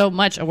love it so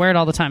much. I wear it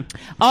all the time.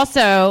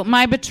 Also,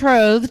 my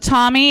betrothed,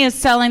 Tommy, is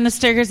selling the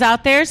stickers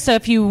out there. So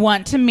if you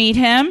want to meet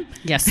him,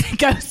 yes,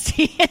 go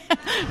see him.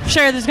 I'm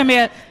sure there's going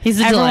to be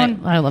he's a delight.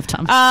 I love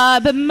Tom.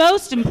 But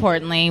most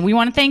importantly, we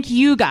want to thank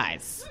you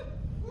guys.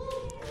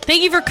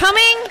 Thank you for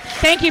coming.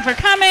 Thank you for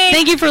coming.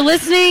 Thank you for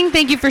listening.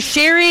 Thank you for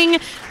sharing.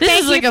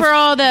 Thank you for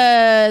all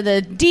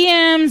the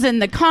DMs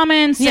and the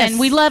comments. Yes. And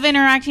we love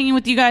interacting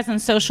with you guys on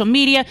social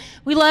media.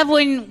 We love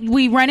when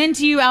we run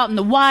into you out in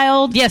the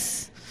wild.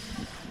 Yes.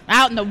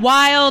 Out in the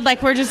wild,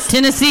 like we're just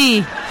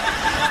Tennessee.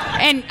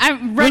 And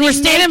I'm running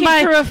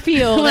through a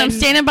field. I'm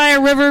standing by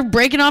a river,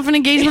 breaking off an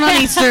engagement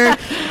on Easter.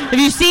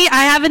 If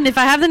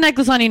I have the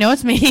necklace on, you know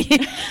it's me.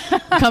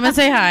 Come and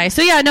say hi.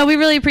 So yeah, no, we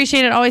really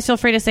appreciate it. Always feel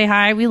free to say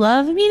hi. We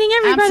love meeting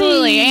everybody.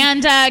 Absolutely.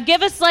 And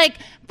give us like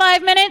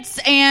 5 minutes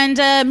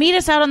and meet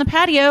us out on the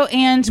patio,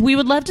 and we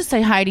would love to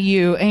say hi to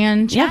you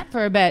and chat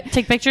for a bit.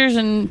 Take pictures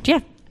and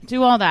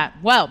do all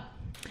that. Well,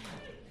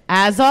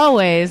 as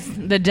always,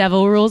 the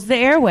devil rules the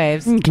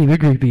airwaves. Keep it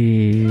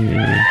creepy.